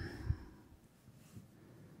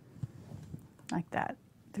 Like that,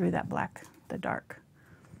 through that black, the dark.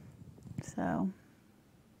 So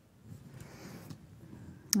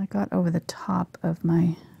I got over the top of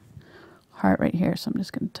my heart right here, so I'm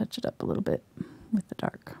just going to touch it up a little bit with the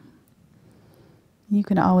dark. You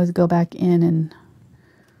can always go back in and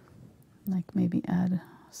like maybe add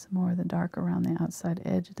some more of the dark around the outside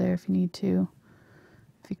edge there if you need to.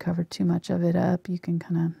 If you cover too much of it up, you can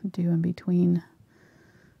kind of do in between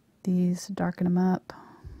these, darken them up.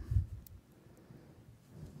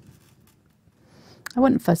 I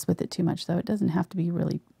wouldn't fuss with it too much though. It doesn't have to be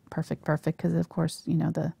really perfect because of course, you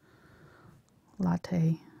know, the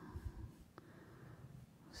latte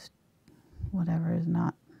whatever is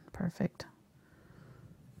not perfect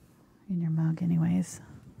in your mug anyways.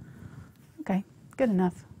 Okay, good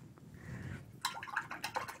enough.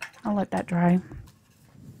 I'll let that dry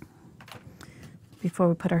before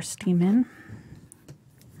we put our steam in.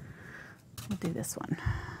 We'll do this one.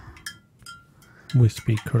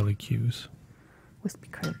 Wispy curly cues. Wispy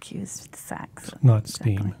curly cues with the sax. Not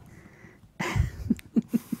steam.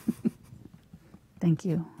 Thank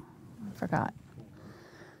you. I forgot.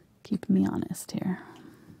 Keeping me honest here.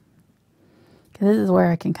 Okay, this is where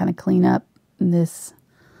I can kind of clean up this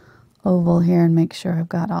oval here and make sure I've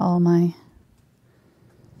got all my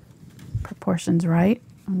proportions right.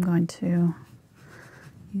 I'm going to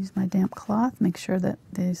use my damp cloth, make sure that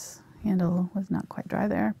these handle was not quite dry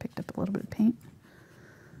there. Picked up a little bit of paint.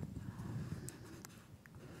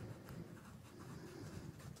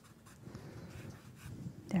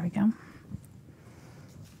 There we go.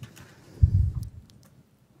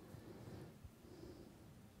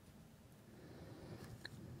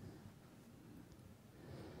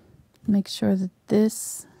 Make sure that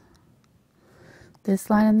this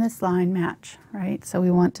line and this line match, right? So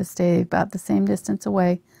we want to stay about the same distance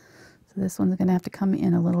away. So this one's going to have to come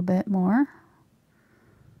in a little bit more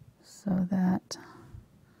so that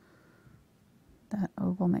that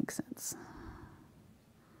oval makes sense.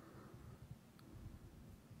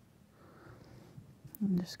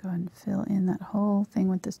 And just go ahead and fill in that whole thing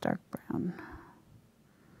with this dark brown.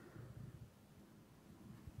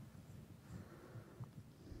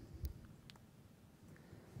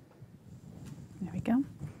 There we go.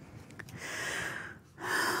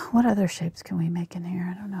 What other shapes can we make in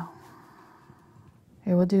here? I don't know.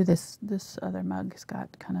 Here, we'll do this other mug. It's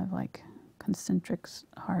got kind of like concentric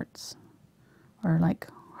hearts, or like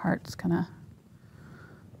hearts kind of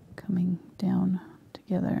coming down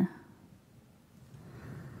together.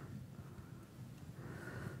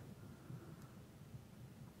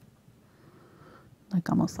 Like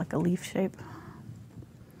almost like a leaf shape.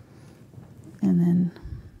 And then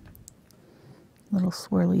little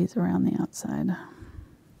swirlies around the outside.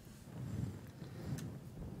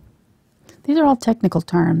 These are all technical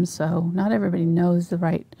terms, so not everybody knows the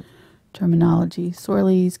right terminology.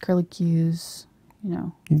 Swirlies, curlicues, you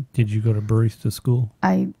know. Did you go to barista school?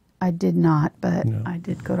 I did not, but No. I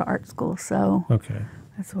did go to art school, so Okay.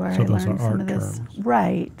 that's where So I those learned are some art of this. terms.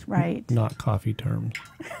 Right. Not coffee terms.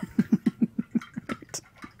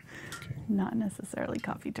 Not necessarily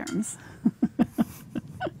coffee terms.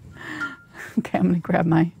 Okay, I'm going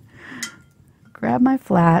to grab my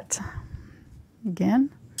flat again,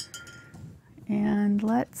 and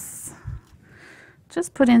let's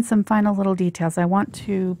just put in some final little details. I want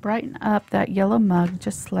to brighten up that yellow mug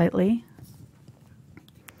just slightly.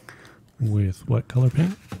 With what color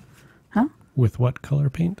paint? Huh? With what color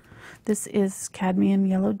paint? This is Cadmium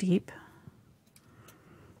Yellow Deep.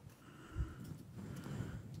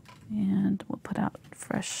 And we'll put out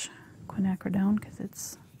fresh quinacridone because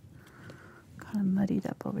it's kind of muddied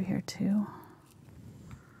up over here too.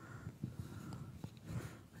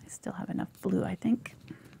 I still have enough blue, I think.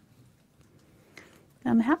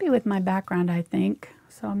 I'm happy with my background, I think,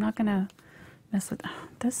 so I'm not going to mess with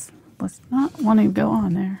this. Was not wanting to go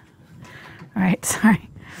on there. All right, sorry.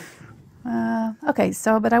 Okay,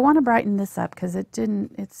 so but I want to brighten this up because it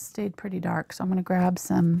stayed pretty dark, so I'm going to grab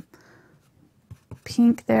some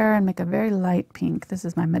pink there and make a very light pink. This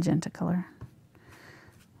is my magenta color.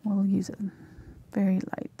 We'll use it very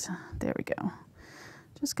light. There we go.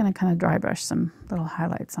 Just going to kind of dry brush some little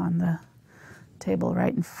highlights on the table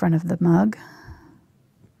right in front of the mug.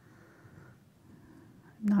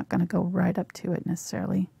 I'm not going to go right up to it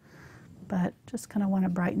necessarily, but just kind of want to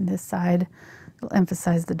brighten this side. It'll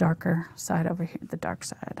emphasize the darker side over here, the dark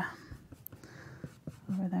side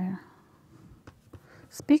over there.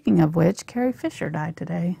 Speaking of which, Carrie Fisher died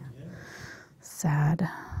today. Yeah. Sad.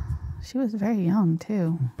 She was very young,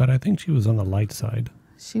 too. But I think she was on the light side.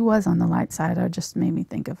 She was on the light side. It just made me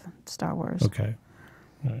think of Star Wars. Okay.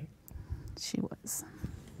 All right. She was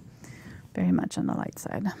very much on the light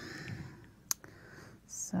side.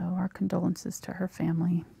 So our condolences to her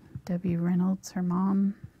family. Debbie Reynolds, her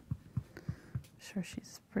mom. I'm sure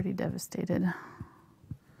she's pretty devastated.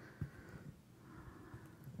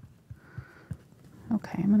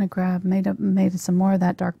 Okay, I'm going to grab, made some more of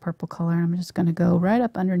that dark purple color. I'm just going to go right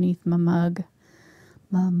up underneath my mug,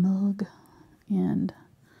 and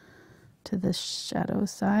to the shadow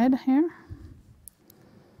side here.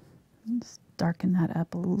 Just darken that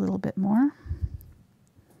up a little bit more.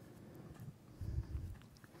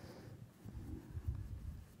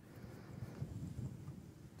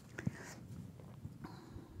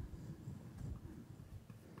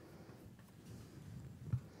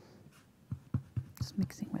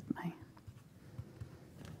 Mixing with my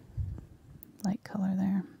light color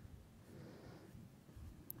there.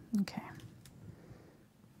 Okay.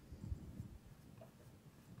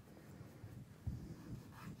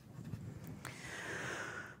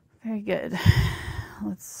 Very good.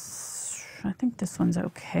 I think this one's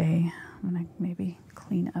okay. I'm going to maybe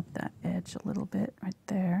clean up that edge a little bit right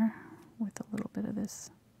there with a little bit of this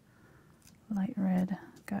light red.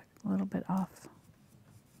 Got a little bit off.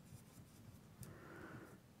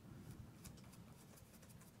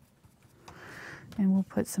 And we'll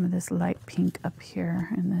put some of this light pink up here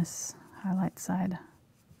in this highlight side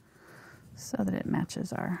so that it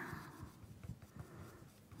matches our...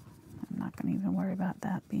 I'm not going to even worry about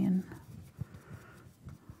that being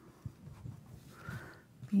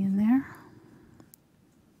there.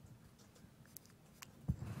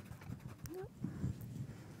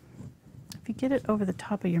 If you get it over the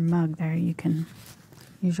top of your mug there, you can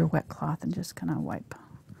use your wet cloth and just kind of wipe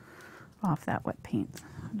off that wet paint.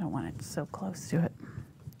 I don't want it so close to it.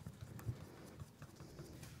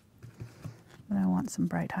 But I want some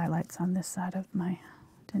bright highlights on this side of my,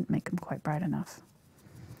 didn't make them quite bright enough.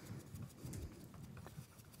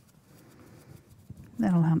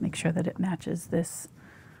 That'll help make sure that it matches this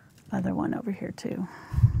other one over here too.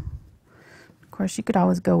 Of course, you could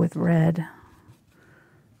always go with red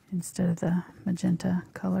instead of the magenta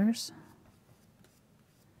colors.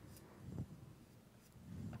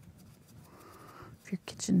 If your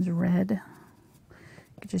kitchen's red,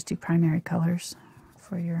 you could just do primary colors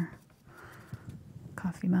for your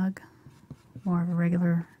coffee mug. More of a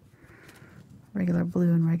regular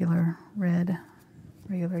blue and regular red,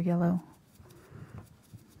 regular yellow,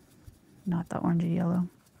 not the orangey yellow.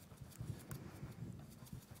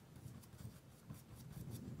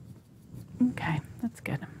 Okay, that's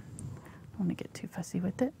good. I don't want to get too fussy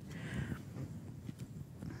with it.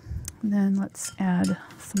 And then let's add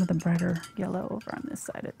some of the brighter yellow over on this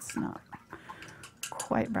side. It's not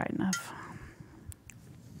quite bright enough.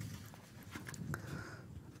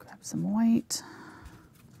 Grab some white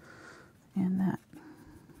and that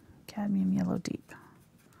cadmium yellow deep.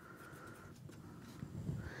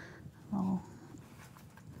 I'll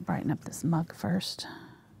brighten up this mug first.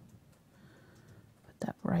 Put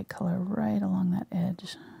that bright color right along that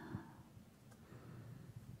edge.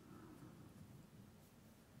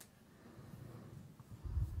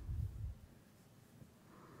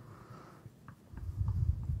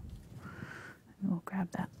 And we'll grab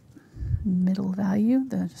that middle value,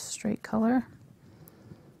 the straight color,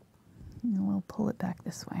 and we'll pull it back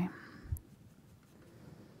this way.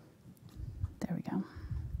 There we go.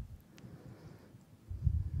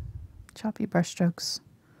 Choppy brush strokes.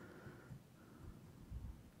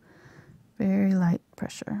 Very light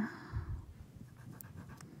pressure.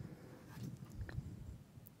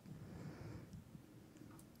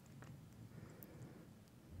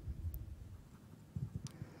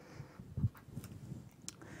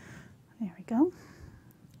 There we go.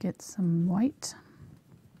 Get some white.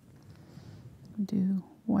 Do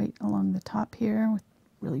white along the top here with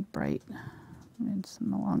really bright, and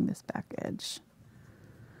some along this back edge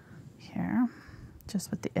here. Just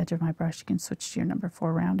with the edge of my brush, you can switch to your number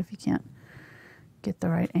 4 round if you can't get the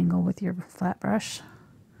right angle with your flat brush.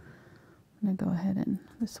 I'm going to go ahead and,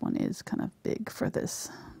 this one is kind of big for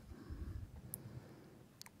this.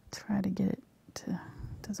 Try to get it to,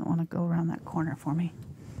 doesn't want to go around that corner for me.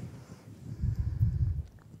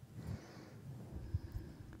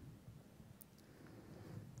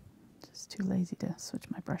 Just too lazy to switch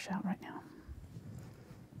my brush out right now.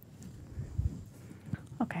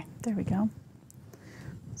 Okay, there we go.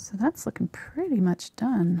 So that's looking pretty much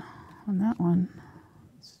done on that one.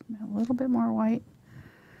 A little bit more white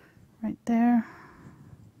right there.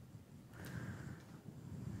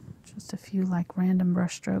 Just a few like random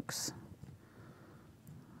brush strokes.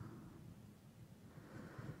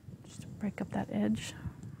 Just to break up that edge.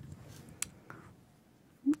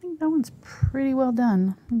 I think that one's pretty well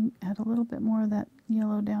done. Add a little bit more of that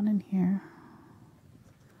yellow down in here.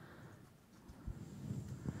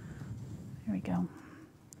 There we go.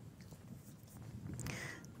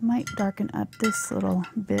 Might darken up this little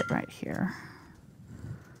bit right here.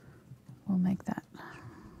 We'll make that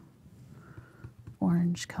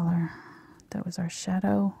orange color. That was our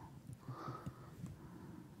shadow.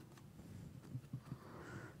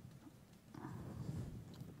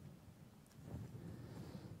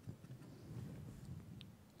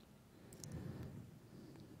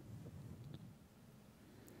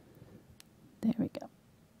 There we go.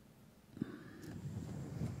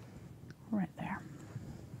 Right there.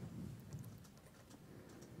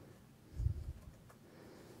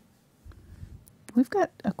 We've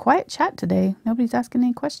got a quiet chat today. Nobody's asking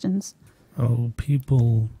any questions. Oh,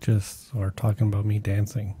 people just are talking about me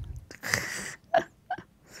dancing. I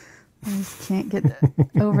just can't get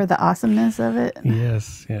over the awesomeness of it.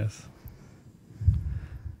 Yes, yes.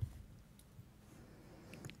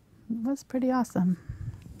 It was pretty awesome.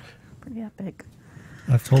 Pretty epic.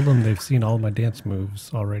 I've told them they've seen all my dance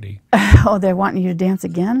moves already. Oh, they're wanting you to dance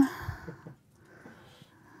again?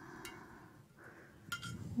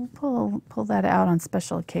 We'll pull that out on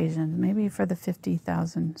special occasions. Maybe for the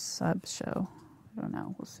 50,000 sub show. I don't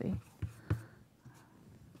know. We'll see.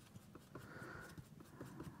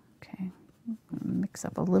 Okay. Mix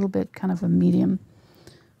up a little bit, kind of a medium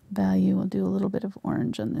value. We'll do a little bit of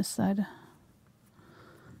orange on this side.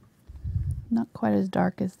 Not quite as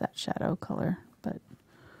dark as that shadow color, but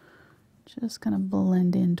just kind of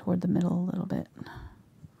blend in toward the middle a little bit.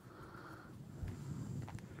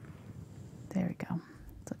 There we go.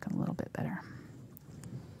 It's looking a little bit better.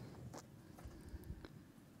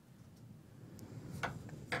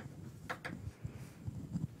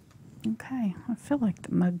 Okay, I feel like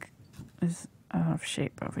the mug is out of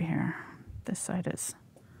shape over here. This side is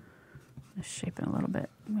shaping a little bit.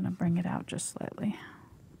 I'm going to bring it out just slightly.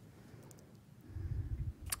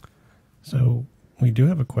 So we do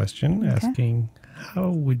have a question asking, how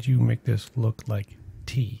would you make this look like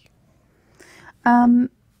tea?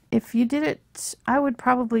 If you did it, I would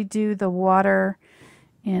probably do the water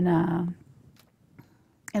in a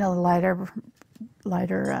lighter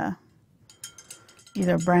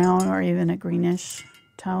either brown or even a greenish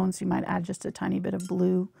tone. So you might add just a tiny bit of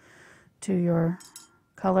blue to your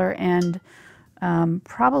color, and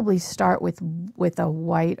probably start with a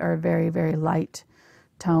white or a very, very light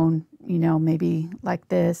tone, you know, maybe like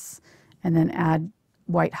this, and then add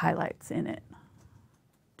white highlights in it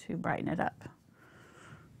to brighten it up.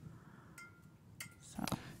 So,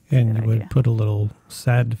 and you would put a little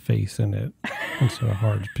sad face in it instead of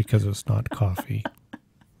hearts because it's not coffee.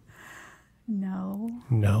 No.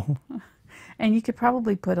 No. And you could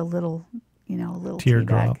probably put a little, you know, a little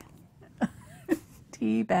teardrop.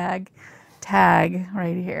 Tea bag tag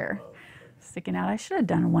right here sticking out. I should have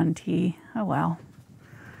done one tea. Oh well.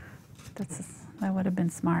 That would have been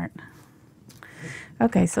smart.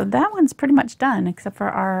 Okay, so that one's pretty much done except for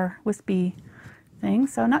our wispy thing.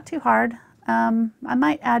 So not too hard. I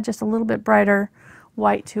might add just a little bit brighter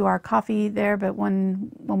white to our coffee there, but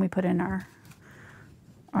when we put in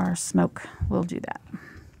our smoke, we'll do that.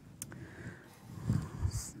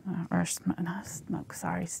 Not smoke,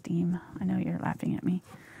 sorry, steam. I know you're laughing at me.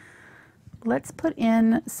 Let's put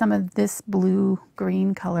in some of this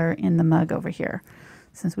blue-green color in the mug over here,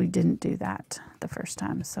 since we didn't do that the first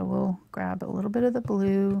time. So we'll grab a little bit of the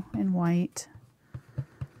blue and white,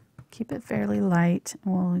 keep it fairly light,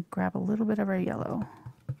 and we'll grab a little bit of our yellow.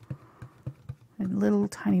 A little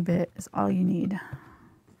tiny bit is all you need.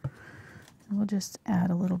 And we'll just add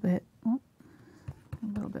a little bit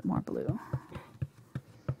more blue.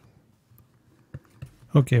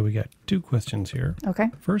 Okay, we got two questions here. Okay.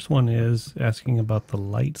 First one is asking about the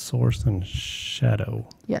light source and shadow.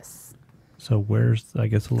 Yes. So where's, I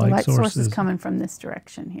guess, the light source is coming from this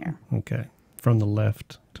direction here. Okay. From the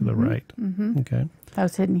left to the right. Mm-hmm. Okay. I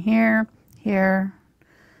was hidden here, here,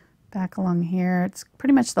 back along here. It's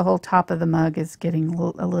pretty much the whole top of the mug is getting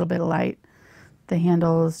a little bit of light. The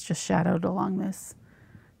handle is just shadowed along this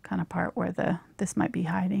kind of part where this might be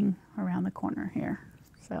hiding around the corner here.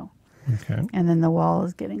 So. Okay. And then the wall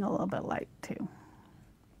is getting a little bit light too.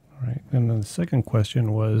 All right. And then the second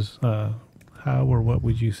question was, how or what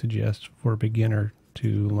would you suggest for a beginner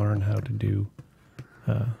to learn how to do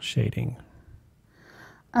shading?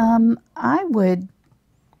 I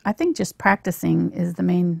think just practicing is the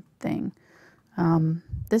main thing.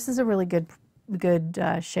 This is a really good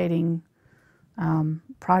shading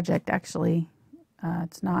project, actually.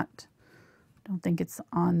 It's not, I don't think it's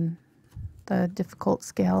on the difficult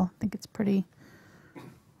scale. I think it's pretty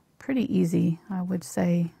easy, I would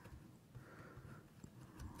say.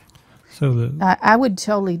 So I would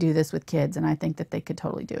totally do this with kids, and I think that they could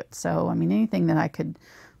totally do it. So, I mean, anything that I could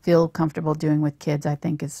feel comfortable doing with kids, I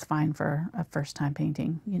think is fine for a first-time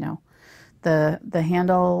painting. You know, the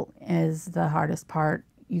handle is the hardest part.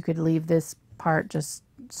 You could leave this part just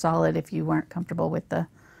solid if you weren't comfortable with the,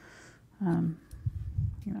 you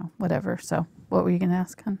know, whatever. So, what were you going to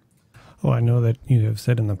ask, hon? Oh, I know that you have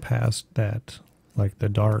said in the past that, like, the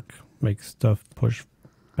dark makes stuff push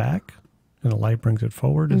back and the light brings it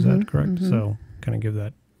forward. Is that correct? Mm-hmm. So kind of give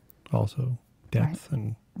that also depth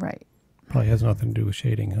and probably has nothing to do with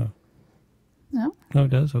shading, huh? No. No,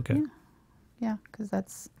 it does? Okay. Yeah,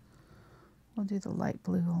 because we'll do the light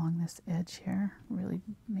blue along this edge here. Really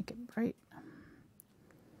make it bright.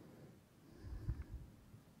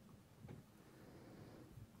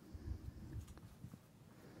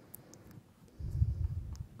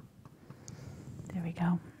 There we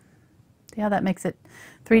go. See how that makes it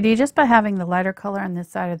 3D just by having the lighter color on this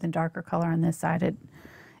side and the darker color on this side.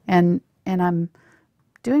 And I'm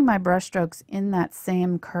doing my brush strokes in that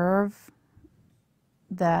same curve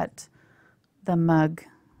that the mug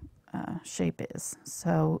shape is.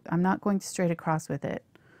 So I'm not going straight across with it.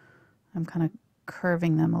 I'm kind of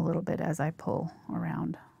curving them a little bit as I pull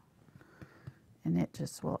around. And it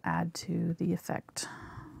just will add to the effect.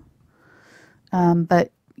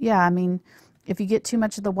 But yeah, I mean, If you get too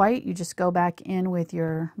much of the white, you just go back in with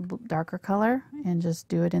your darker color and just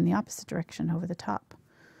do it in the opposite direction over the top.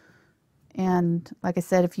 And like I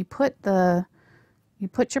said, if you put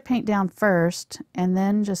your paint down first and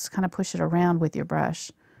then just kind of push it around with your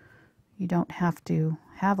brush, you don't have to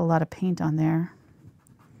have a lot of paint on there.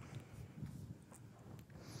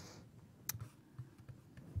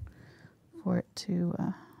 For it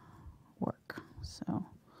to work. So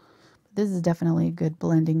this is definitely a good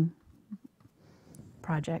blending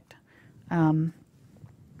project. And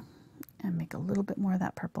make a little bit more of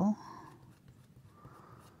that purple.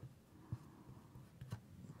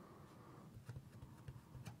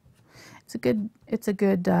 It's a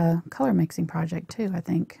good color mixing project too, I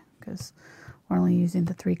think, because we're only using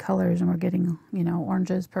the 3 colors and we're getting, you know,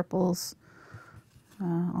 oranges, purples,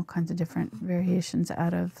 all kinds of different variations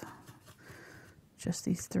out of just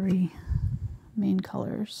these 3 main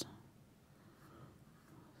colors.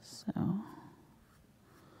 So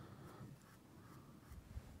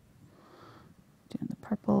doing the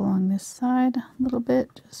purple along this side a little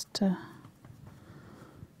bit, just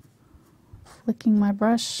flicking my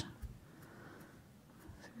brush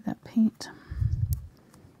through that paint.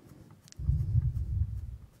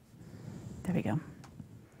 There we go.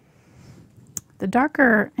 The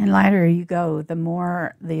darker and lighter you go, the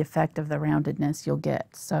more the effect of the roundedness you'll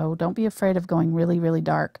get. So don't be afraid of going really, really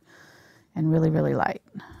dark and really, really light.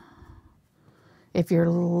 If your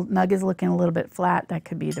mug is looking a little bit flat, that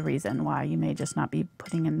could be the reason why you may just not be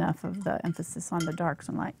putting enough of the emphasis on the darks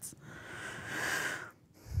and lights.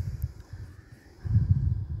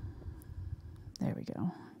 There we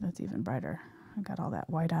go. That's even brighter. I got all that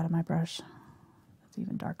white out of my brush. That's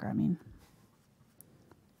even darker, I mean.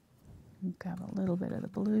 Grab a little bit of the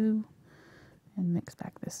blue and mix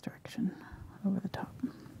back this direction over the top.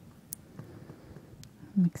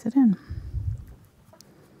 Mix it in.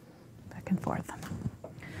 Back and forth.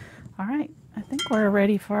 All right, I think we're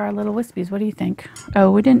ready for our little wispies. What do you think?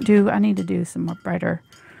 Oh, I need to do some more brighter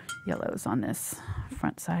yellows on this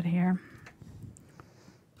front side here.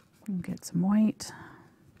 We'll get some white.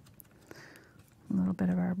 A little bit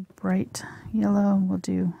of our bright yellow. We'll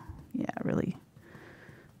do, yeah, really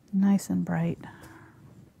nice and bright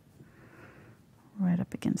right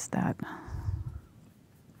up against that.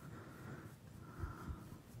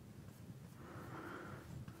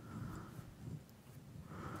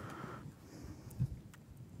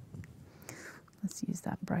 Let's use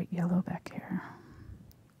that bright yellow back here.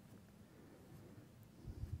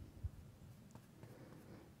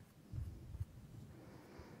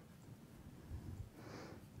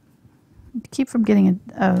 To keep from getting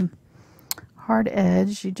a hard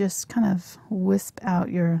edge, you just kind of wisp out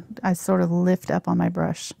I sort of lift up on my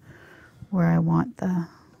brush where I want the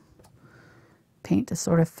paint to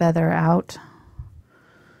sort of feather out.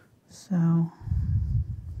 So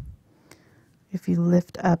if you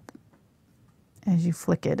lift up as you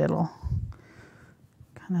flick it, it'll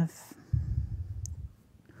kind of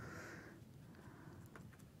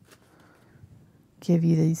give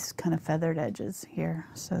you these kind of feathered edges here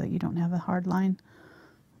so that you don't have a hard line.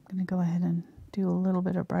 I'm going to go ahead and do a little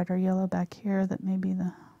bit of brighter yellow back here that maybe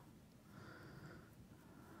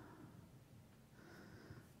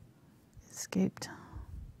escaped.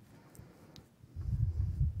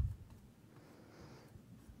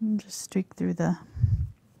 And just streak through the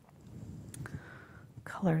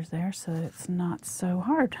colors there so that it's not so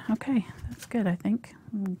hard. Okay, that's good, I think.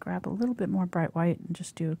 I'm going to grab a little bit more bright white and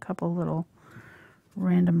just do a couple little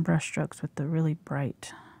random brush strokes with the really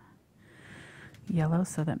bright yellow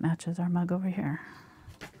so that matches our mug over here.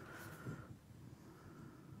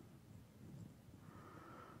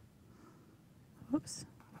 Oops.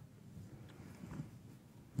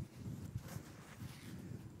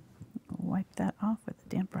 Wipe that off with a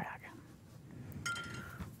damp rag.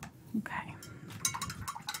 Okay.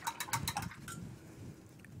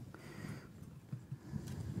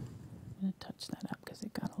 I'm going to touch that up because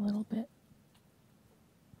it got a little bit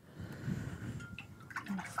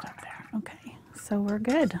messed up there. Okay, so we're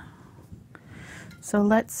good. So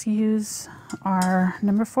let's use our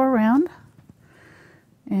number 4 round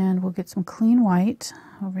and we'll get some clean white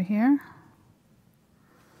over here.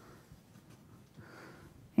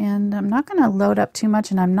 And I'm not going to load up too much,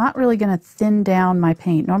 and I'm not really going to thin down my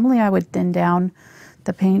paint. Normally I would thin down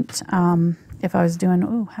the paint if I was doing,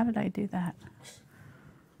 ooh, how did I do that?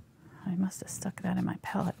 I must have stuck that in my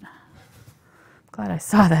palette. I'm glad I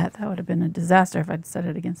saw that. That would have been a disaster if I'd set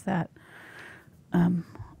it against that.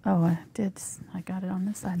 Oh, I did. I got it on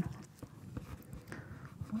this side.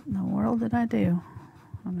 What in the world did I do?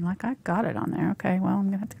 I mean, like, I got it on there. Okay, well, I'm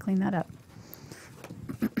going to have to clean that up.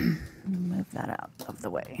 Move that out of the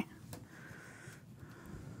way.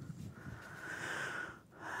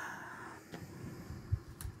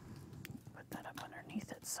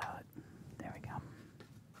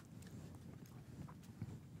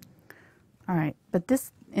 All right, but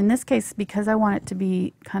in this case, because I want it to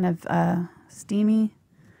be kind of steamy,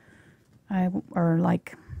 or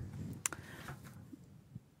like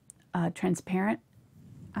transparent,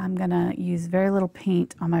 I'm gonna use very little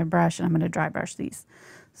paint on my brush, and I'm gonna dry brush these.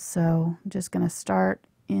 So I'm just gonna start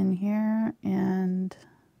in here and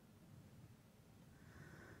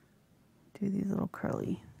do these little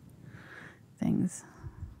curly things.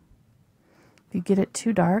 If you get it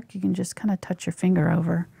too dark, you can just kind of touch your finger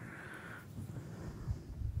over.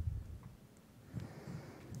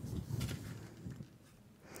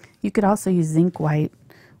 You could also use zinc white,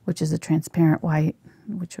 which is a transparent white,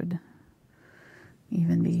 which would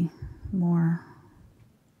even be more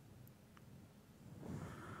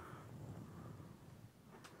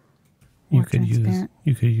you could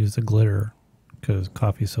use the glitter, because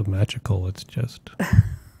coffee's so magical. It's just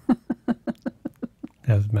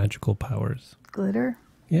has magical powers. Glitter?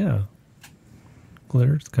 Yeah,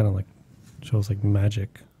 glitter. It's kind of like shows like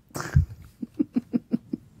magic.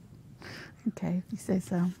 Okay, if you say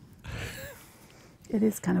so. It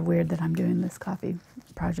is kind of weird that I'm doing this coffee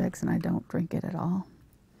projects and I don't drink it at all,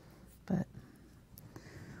 but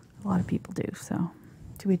a lot of people do, so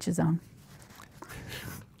to each his own.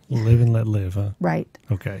 Live and let live, huh? Right.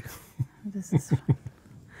 Okay. This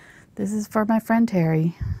is for my friend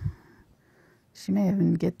Terry. She may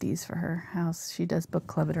even get these for her house. She does book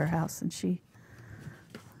club at her house, and she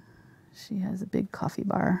has a big coffee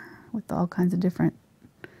bar with all kinds of different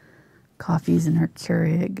coffees in her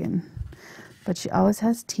Keurig, but she always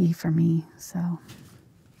has tea for me. So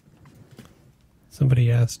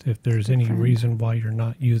somebody asked if there's any reason why you're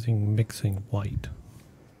not using mixing white.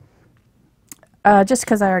 Just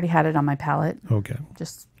because I already had it on my palette. Okay.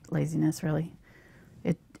 Just laziness, really.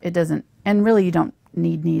 It doesn't, and really you don't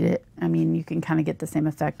need it. I mean, you can kind of get the same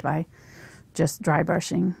effect by just dry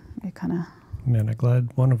brushing. It kind of. Man, I'm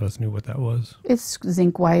glad one of us knew what that was. It's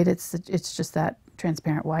zinc white. It's just that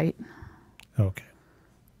transparent white. Okay.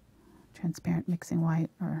 Transparent mixing white,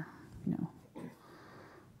 or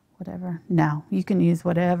whatever. Now you can use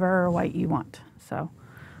whatever white you want. So,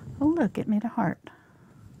 oh look, it made a heart.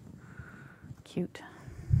 Cute.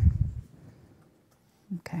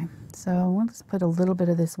 Okay, so let's put a little bit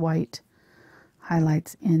of this white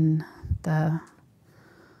highlights in the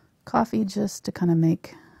coffee just to kind of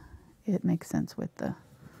make it make sense with the.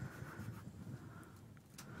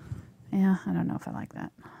 Yeah, I don't know if I like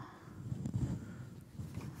that.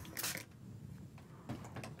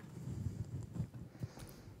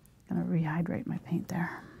 Gonna rehydrate my paint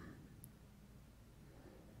there.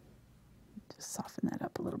 Just soften that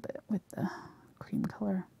up a little bit with the cream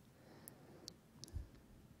color.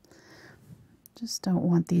 Just don't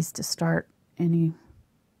want these to start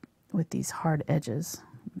with these hard edges.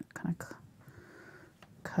 Kind of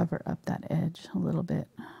cover up that edge a little bit.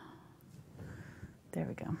 There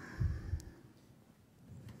we go.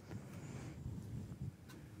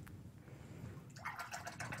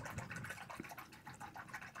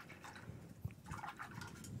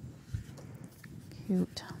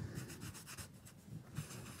 Cute.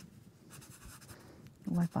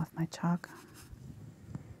 Wipe off my chalk.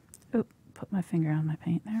 Oop, put my finger on my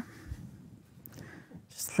paint there.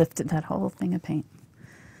 Just lifted that whole thing of paint.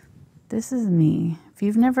 This is me. If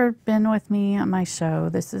you've never been with me on my show,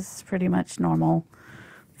 this is pretty much normal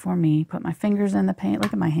for me. Put my fingers in the paint.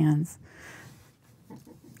 Look at my hands.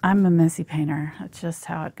 I'm a messy painter. That's just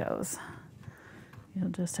how it goes. You'll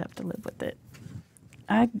just have to live with it.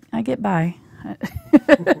 I get by.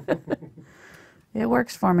 It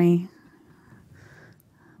works for me.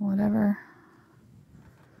 Whatever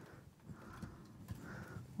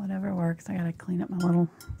works. I gotta clean up my little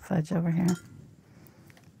fudge over here.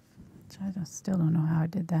 Which I still don't know how I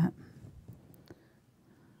did that.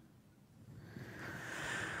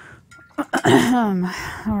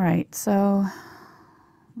 All right, so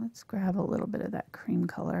let's grab a little bit of that cream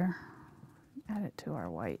color, add it to our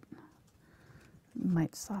white.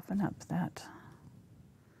 Might soften up that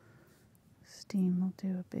steam. We'll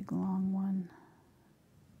do a big long one.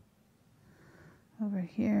 Over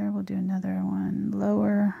here, we'll do another one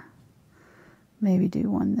lower. Maybe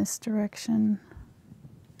do one this direction.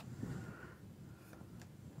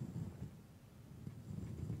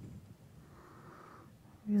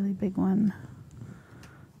 Really big one.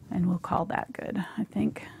 And we'll call that good, I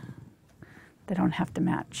think. They don't have to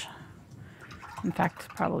match. In fact,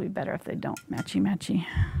 it's probably better if they don't matchy-matchy.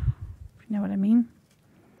 You know what I mean?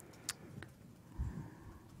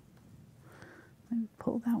 Maybe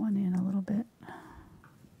pull that one in a little bit.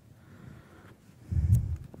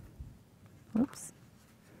 Whoops.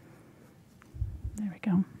 There we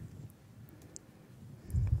go.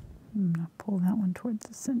 I'm going to pull pull that one towards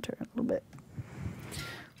the center a little bit.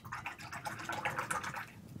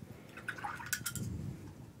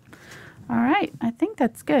 All right, I think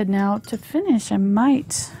that's good. Now to finish, I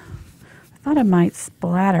thought I might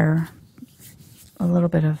splatter a little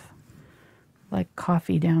bit of like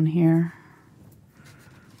coffee down here.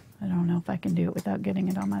 I don't know if I can do it without getting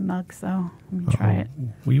it on my mug, so let me try it.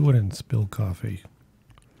 We wouldn't spill coffee.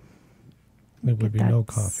 There would be no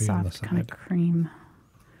coffee on the soft side. kind of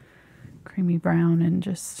creamy brown, and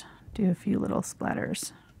just do a few little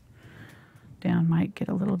splatters down. Might get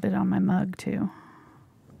a little bit on my mug too.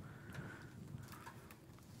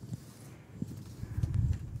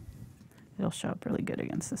 It'll show up really good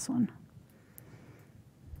against this one.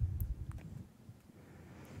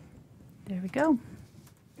 There we go.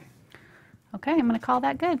 Okay, I'm going to call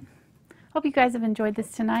that good. Hope you guys have enjoyed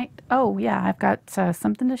this tonight. Oh yeah, I've got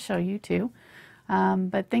something to show you too.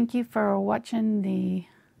 But thank you for watching the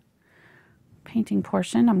painting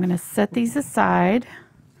portion. I'm going to set these aside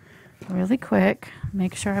really quick.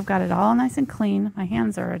 Make sure I've got it all nice and clean. My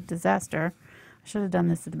hands are a disaster. I should have done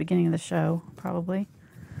this at the beginning of the show, probably.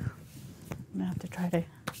 I'm going to have to try to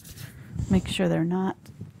make sure they're not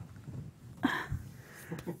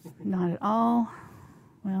at all.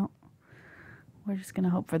 Well, we're just going to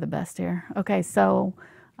hope for the best here. Okay, so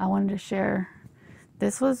I wanted to share,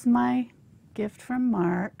 this was my gift from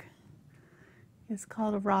Mark. It's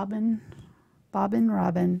called Bobbin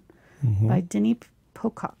Robin by Denny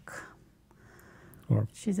Pocock. Or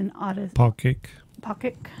she's an artist. Pocock.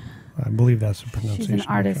 Pocock. I believe that's the pronunciation. She's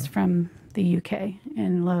an artist from the UK.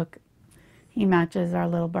 And look, he matches our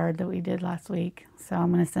little bird that we did last week. So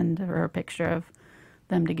I'm going to send her a picture of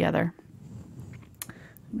them together.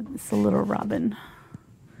 It's a little robin.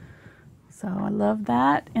 So I love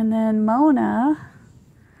that. And then Mona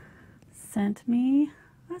sent me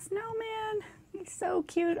a snowman. He's so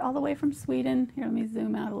cute, all the way from Sweden. Here, let me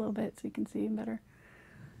zoom out a little bit so you can see him better.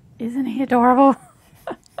 Isn't he adorable?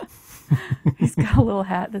 He's got a little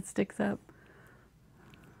hat that sticks up.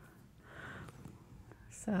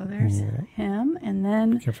 So there's him, and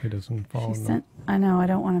then careful he doesn't fall. I know, I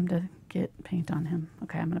don't want him to get paint on him.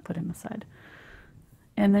 Okay, I'm going to put him aside.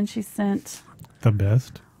 And then she sent the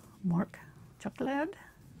best Mork chocolate.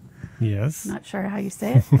 Yes. Not sure how you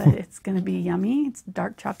say it, but it's going to be yummy. It's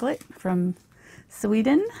dark chocolate from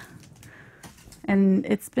Sweden. And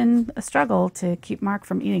it's been a struggle to keep Mark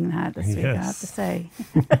from eating that this week, I have to say.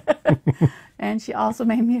 And she also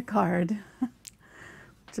made me a card,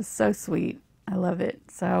 which is so sweet. I love it.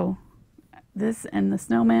 So this and the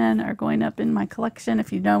snowman are going up in my collection.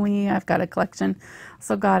 If you know me, I've got a collection.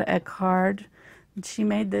 Also got a card. She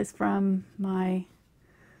made this from my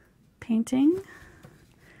painting,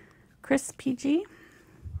 Chris PG.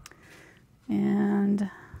 And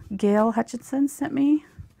Gail Hutchinson sent me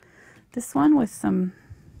this one with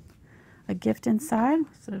a gift inside,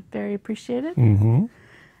 so very appreciated.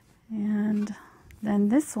 And then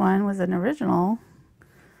this one was an original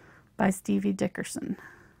by Stevie Dickerson.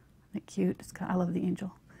 Isn't it cute? I love the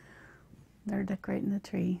angel. They're decorating the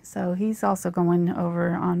tree. So he's also going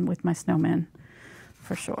over on with my snowman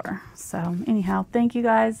for sure. So anyhow, thank you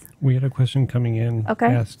guys. We had a question coming in. Okay.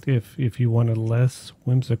 Asked if you wanted less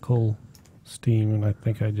whimsical steam, and I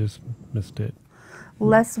think I just missed it.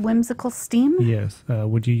 Less whimsical steam? Yes.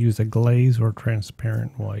 Would you use a glaze or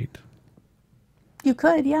transparent white? You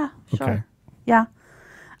could, yeah. Sure. Okay. Yeah.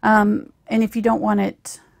 And if you don't want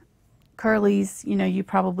it curlies, you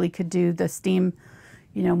probably could do the steam,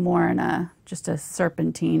 more in just a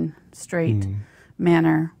serpentine straight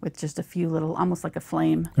manner with just a few little, almost like a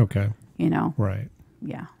flame. Okay. Right.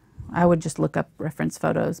 Yeah. I would just look up reference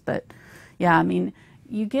photos, but yeah, I mean,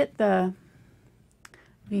 you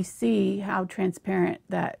see how transparent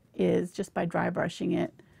that is just by dry brushing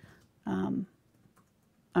it.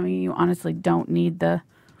 I mean, you honestly don't need the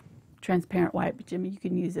transparent white, but Jimmy, you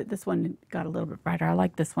can use it. This one got a little bit brighter. I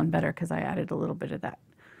like this one better because I added a little bit of that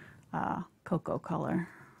cocoa color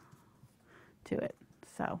to it.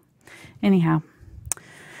 So anyhow,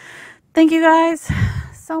 thank you guys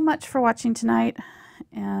so much for watching tonight.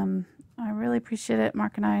 I really appreciate it.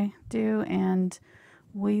 Mark and I do, and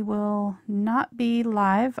we will not be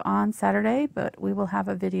live on Saturday, but we will have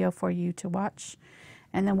a video for you to watch,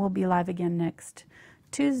 and then we'll be live again next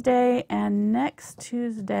Tuesday. And next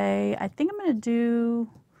Tuesday, I think I'm going to do,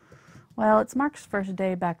 well, it's Mark's first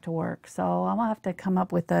day back to work, so I'm going to have to come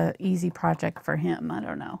up with an easy project for him. I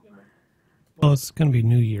don't know. Well, it's going to be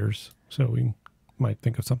New Year's, so we might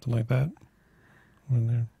think of something like that.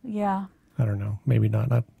 Yeah. I don't know. Maybe not.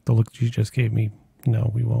 The look you just gave me,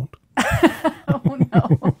 no, we won't. Oh,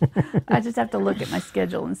 no. I just have to look at my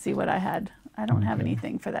schedule and see what I had I don't have Okay.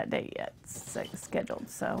 anything for that date yet scheduled,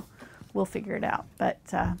 so we'll figure it out. But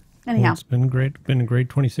Well, anyhow, it's been great. Been a great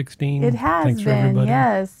 2016. it has Thanks for been. everybody.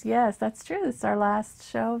 Yes, that's true. It's our last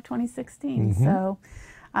show of 2016. Mm-hmm. So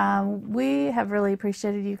we have really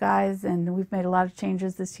appreciated you guys, and we've made a lot of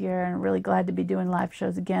changes this year, and really glad to be doing live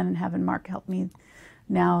shows again, and having Mark help me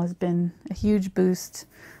now has been a huge boost.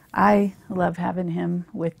 I love having him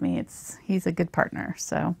with me. He's a good partner.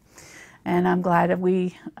 So, and I'm glad that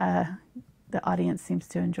the audience seems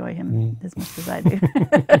to enjoy him as much as I do.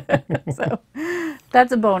 So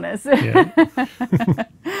that's a bonus. Yeah.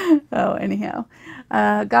 Oh, anyhow,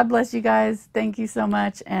 God bless you guys. Thank you so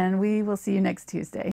much, and we will see you next Tuesday.